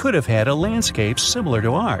planet could have had a landscape similar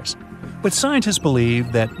to ours. But scientists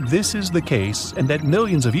believe that this is the case and that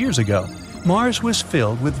millions of years ago, Mars was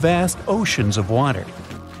filled with vast oceans of water.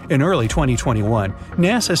 In early 2021,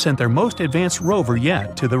 NASA sent their most advanced rover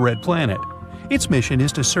yet to the red planet. Its mission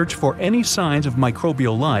is to search for any signs of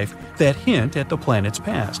microbial life that hint at the planet's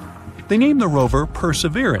past. They named the rover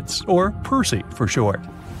Perseverance, or Percy for short.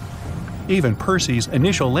 Even Percy's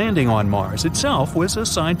initial landing on Mars itself was a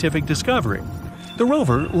scientific discovery. The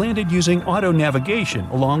rover landed using auto-navigation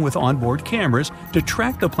along with onboard cameras to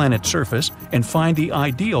track the planet's surface and find the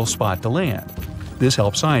ideal spot to land. This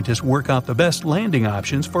helped scientists work out the best landing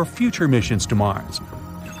options for future missions to Mars.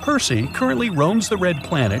 Percy currently roams the red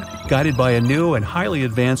planet, guided by a new and highly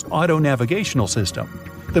advanced auto-navigational system.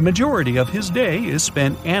 The majority of his day is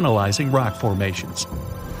spent analyzing rock formations.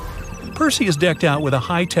 Percy is decked out with a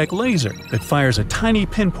high-tech laser that fires a tiny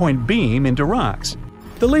pinpoint beam into rocks.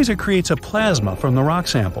 The laser creates a plasma from the rock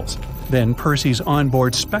samples. Then Percy's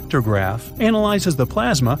onboard spectrograph analyzes the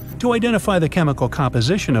plasma to identify the chemical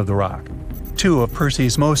composition of the rock. Two of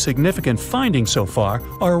Percy's most significant findings so far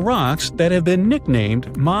are rocks that have been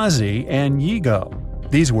nicknamed Mazi and Yigo.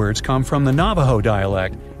 These words come from the Navajo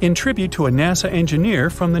dialect, in tribute to a NASA engineer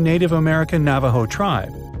from the Native American Navajo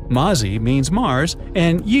tribe. Mazi means Mars,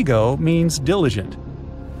 and Yigo means diligent.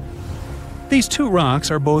 These two rocks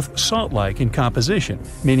are both salt-like in composition,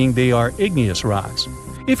 meaning they are igneous rocks.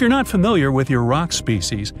 If you're not familiar with your rock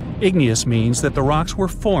species, igneous means that the rocks were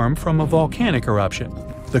formed from a volcanic eruption.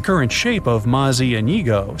 The current shape of Mazi and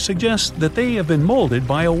Yigo suggests that they have been molded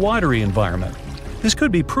by a watery environment. This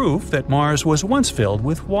could be proof that Mars was once filled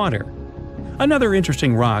with water. Another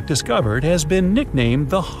interesting rock discovered has been nicknamed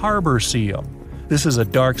the harbor seal. This is a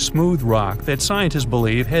dark, smooth rock that scientists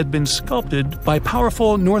believe had been sculpted by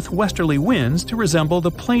powerful northwesterly winds to resemble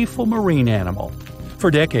the playful marine animal.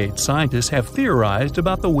 For decades, scientists have theorized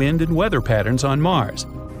about the wind and weather patterns on Mars.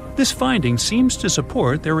 This finding seems to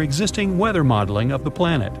support their existing weather modeling of the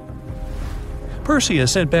planet. Percy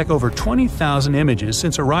has sent back over 20,000 images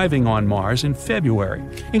since arriving on Mars in February,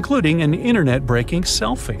 including an internet-breaking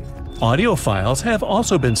selfie. Audio files have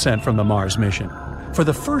also been sent from the Mars mission. For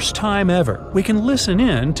the first time ever, we can listen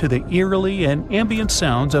in to the eerily and ambient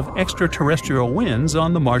sounds of extraterrestrial winds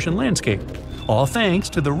on the Martian landscape, all thanks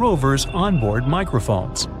to the rover's onboard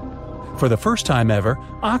microphones. For the first time ever,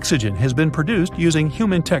 oxygen has been produced using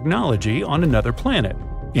human technology on another planet.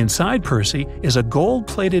 Inside Percy is a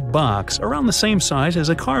gold-plated box around the same size as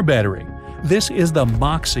a car battery. This is the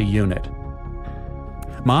MOXIE unit.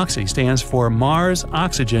 MOXIE stands for Mars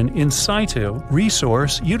Oxygen In Situ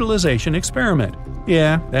Resource Utilization Experiment.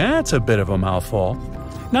 Yeah, that's a bit of a mouthful.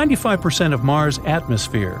 95% of Mars'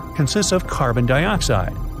 atmosphere consists of carbon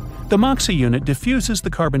dioxide. The MOXIE unit diffuses the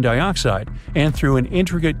carbon dioxide and, through an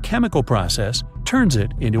intricate chemical process, turns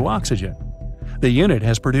it into oxygen. The unit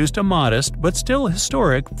has produced a modest but still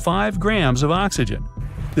historic 5 grams of oxygen.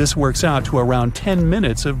 This works out to around 10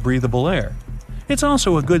 minutes of breathable air. It's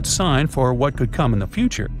also a good sign for what could come in the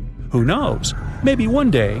future. Who knows? Maybe one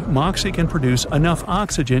day MOXIE can produce enough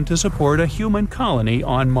oxygen to support a human colony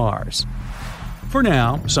on Mars. For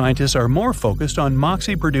now, scientists are more focused on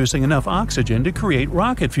MOXIE producing enough oxygen to create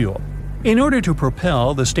rocket fuel. In order to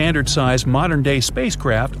propel the standard-sized modern-day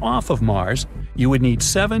spacecraft off of Mars, you would need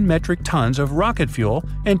 7 metric tons of rocket fuel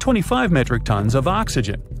and 25 metric tons of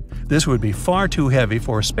oxygen. This would be far too heavy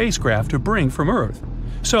for a spacecraft to bring from Earth.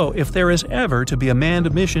 So, if there is ever to be a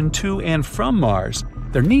manned mission to and from Mars,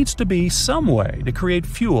 there needs to be some way to create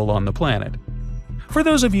fuel on the planet. For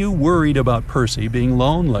those of you worried about Percy being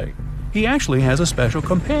lonely, he actually has a special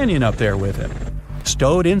companion up there with him.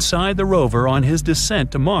 Stowed inside the rover on his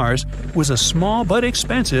descent to Mars was a small but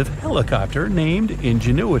expensive helicopter named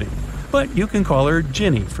Ingenuity, but you can call her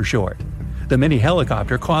Ginny for short. The mini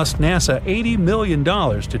helicopter cost NASA $80 million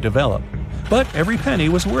to develop, but every penny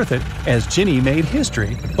was worth it as Ginny made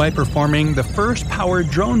history by performing the first powered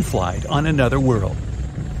drone flight on another world.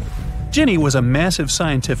 Ginny was a massive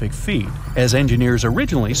scientific feat, as engineers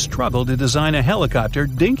originally struggled to design a helicopter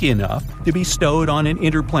dinky enough to be stowed on an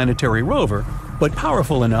interplanetary rover, but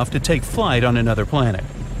powerful enough to take flight on another planet.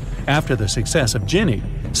 After the success of Ginny,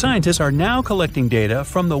 scientists are now collecting data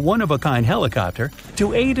from the one-of-a-kind helicopter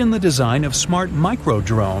to aid in the design of smart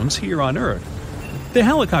micro-drones here on Earth. The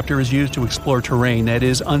helicopter is used to explore terrain that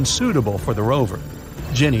is unsuitable for the rover.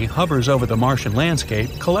 Ginny hovers over the Martian landscape,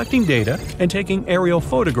 collecting data and taking aerial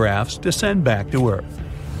photographs to send back to Earth.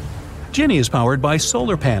 Ginny is powered by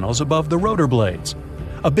solar panels above the rotor blades.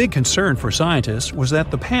 A big concern for scientists was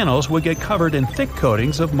that the panels would get covered in thick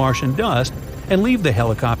coatings of Martian dust and leave the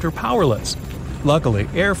helicopter powerless. Luckily,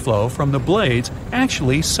 airflow from the blades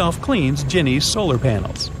actually self-cleans Ginny's solar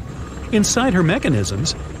panels. Inside her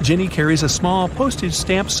mechanisms, Ginny carries a small postage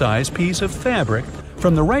stamp-sized piece of fabric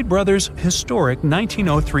from the Wright brothers' historic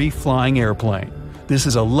 1903 flying airplane. This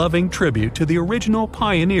is a loving tribute to the original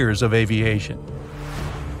pioneers of aviation.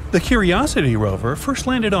 The Curiosity rover first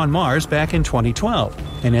landed on Mars back in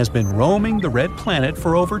 2012 and has been roaming the red planet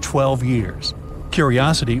for over 12 years.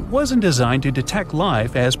 Curiosity wasn't designed to detect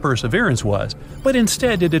life as Perseverance was, but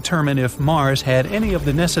instead to determine if Mars had any of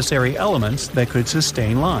the necessary elements that could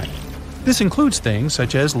sustain life. This includes things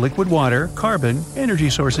such as liquid water, carbon, energy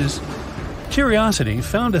sources. Curiosity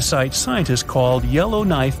found a site scientists called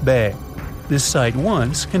Yellowknife Bay. This site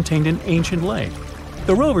once contained an ancient lake.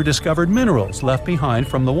 The rover discovered minerals left behind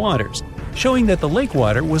from the waters, showing that the lake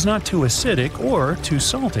water was not too acidic or too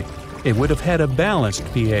salty. It would have had a balanced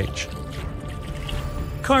pH.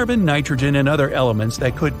 Carbon, nitrogen, and other elements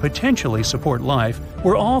that could potentially support life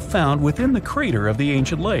were all found within the crater of the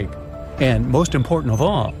ancient lake. And most important of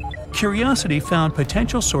all, Curiosity found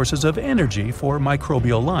potential sources of energy for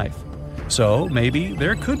microbial life. So maybe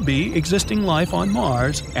there could be existing life on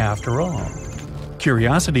Mars after all.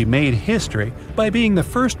 Curiosity made history by being the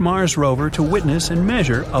first Mars rover to witness and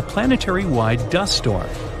measure a planetary-wide dust storm.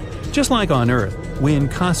 Just like on Earth, wind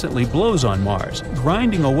constantly blows on Mars,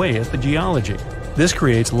 grinding away at the geology. This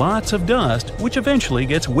creates lots of dust, which eventually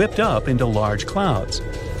gets whipped up into large clouds.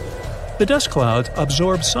 The dust clouds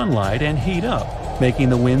absorb sunlight and heat up, making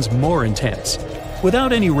the winds more intense.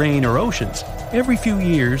 Without any rain or oceans, every few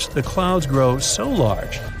years the clouds grow so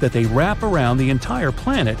large that they wrap around the entire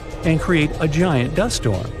planet and create a giant dust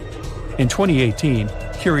storm. In 2018,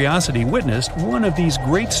 Curiosity witnessed one of these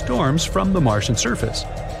great storms from the Martian surface.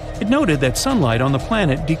 It noted that sunlight on the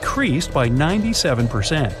planet decreased by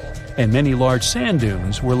 97%, and many large sand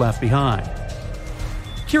dunes were left behind.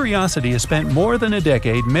 Curiosity has spent more than a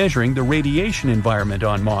decade measuring the radiation environment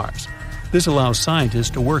on Mars. This allows scientists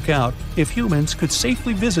to work out if humans could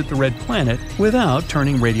safely visit the red planet without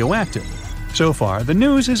turning radioactive. So far, the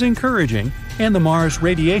news is encouraging, and the Mars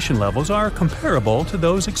radiation levels are comparable to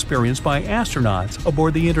those experienced by astronauts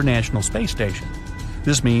aboard the International Space Station.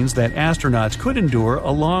 This means that astronauts could endure a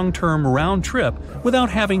long-term round trip without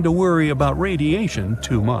having to worry about radiation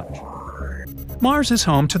too much. Mars is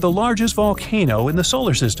home to the largest volcano in the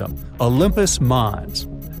solar system, Olympus Mons.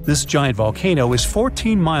 This giant volcano is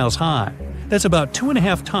 14 miles high. That's about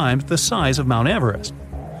 2.5 times the size of Mount Everest.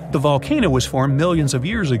 The volcano was formed millions of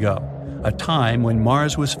years ago, a time when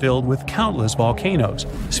Mars was filled with countless volcanoes,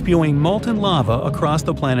 spewing molten lava across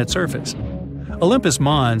the planet's surface. Olympus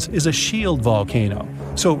Mons is a shield volcano,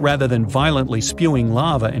 so rather than violently spewing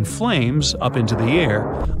lava and flames up into the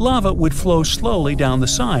air, lava would flow slowly down the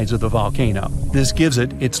sides of the volcano. This gives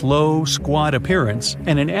it its low, squat appearance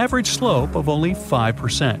and an average slope of only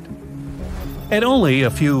 5%. At only a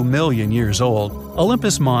few million years old,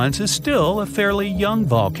 Olympus Mons is still a fairly young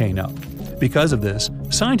volcano. Because of this,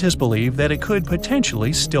 scientists believe that it could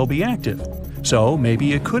potentially still be active, so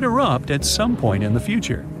maybe it could erupt at some point in the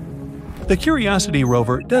future. The Curiosity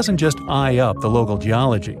rover doesn't just eye up the local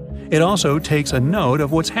geology, it also takes a note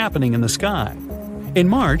of what's happening in the sky. In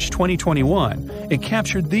March 2021, it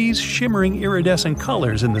captured these shimmering iridescent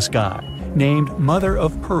colors in the sky, named Mother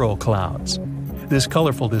of Pearl clouds. This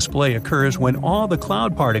colorful display occurs when all the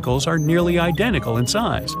cloud particles are nearly identical in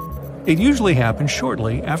size. It usually happens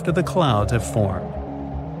shortly after the clouds have formed.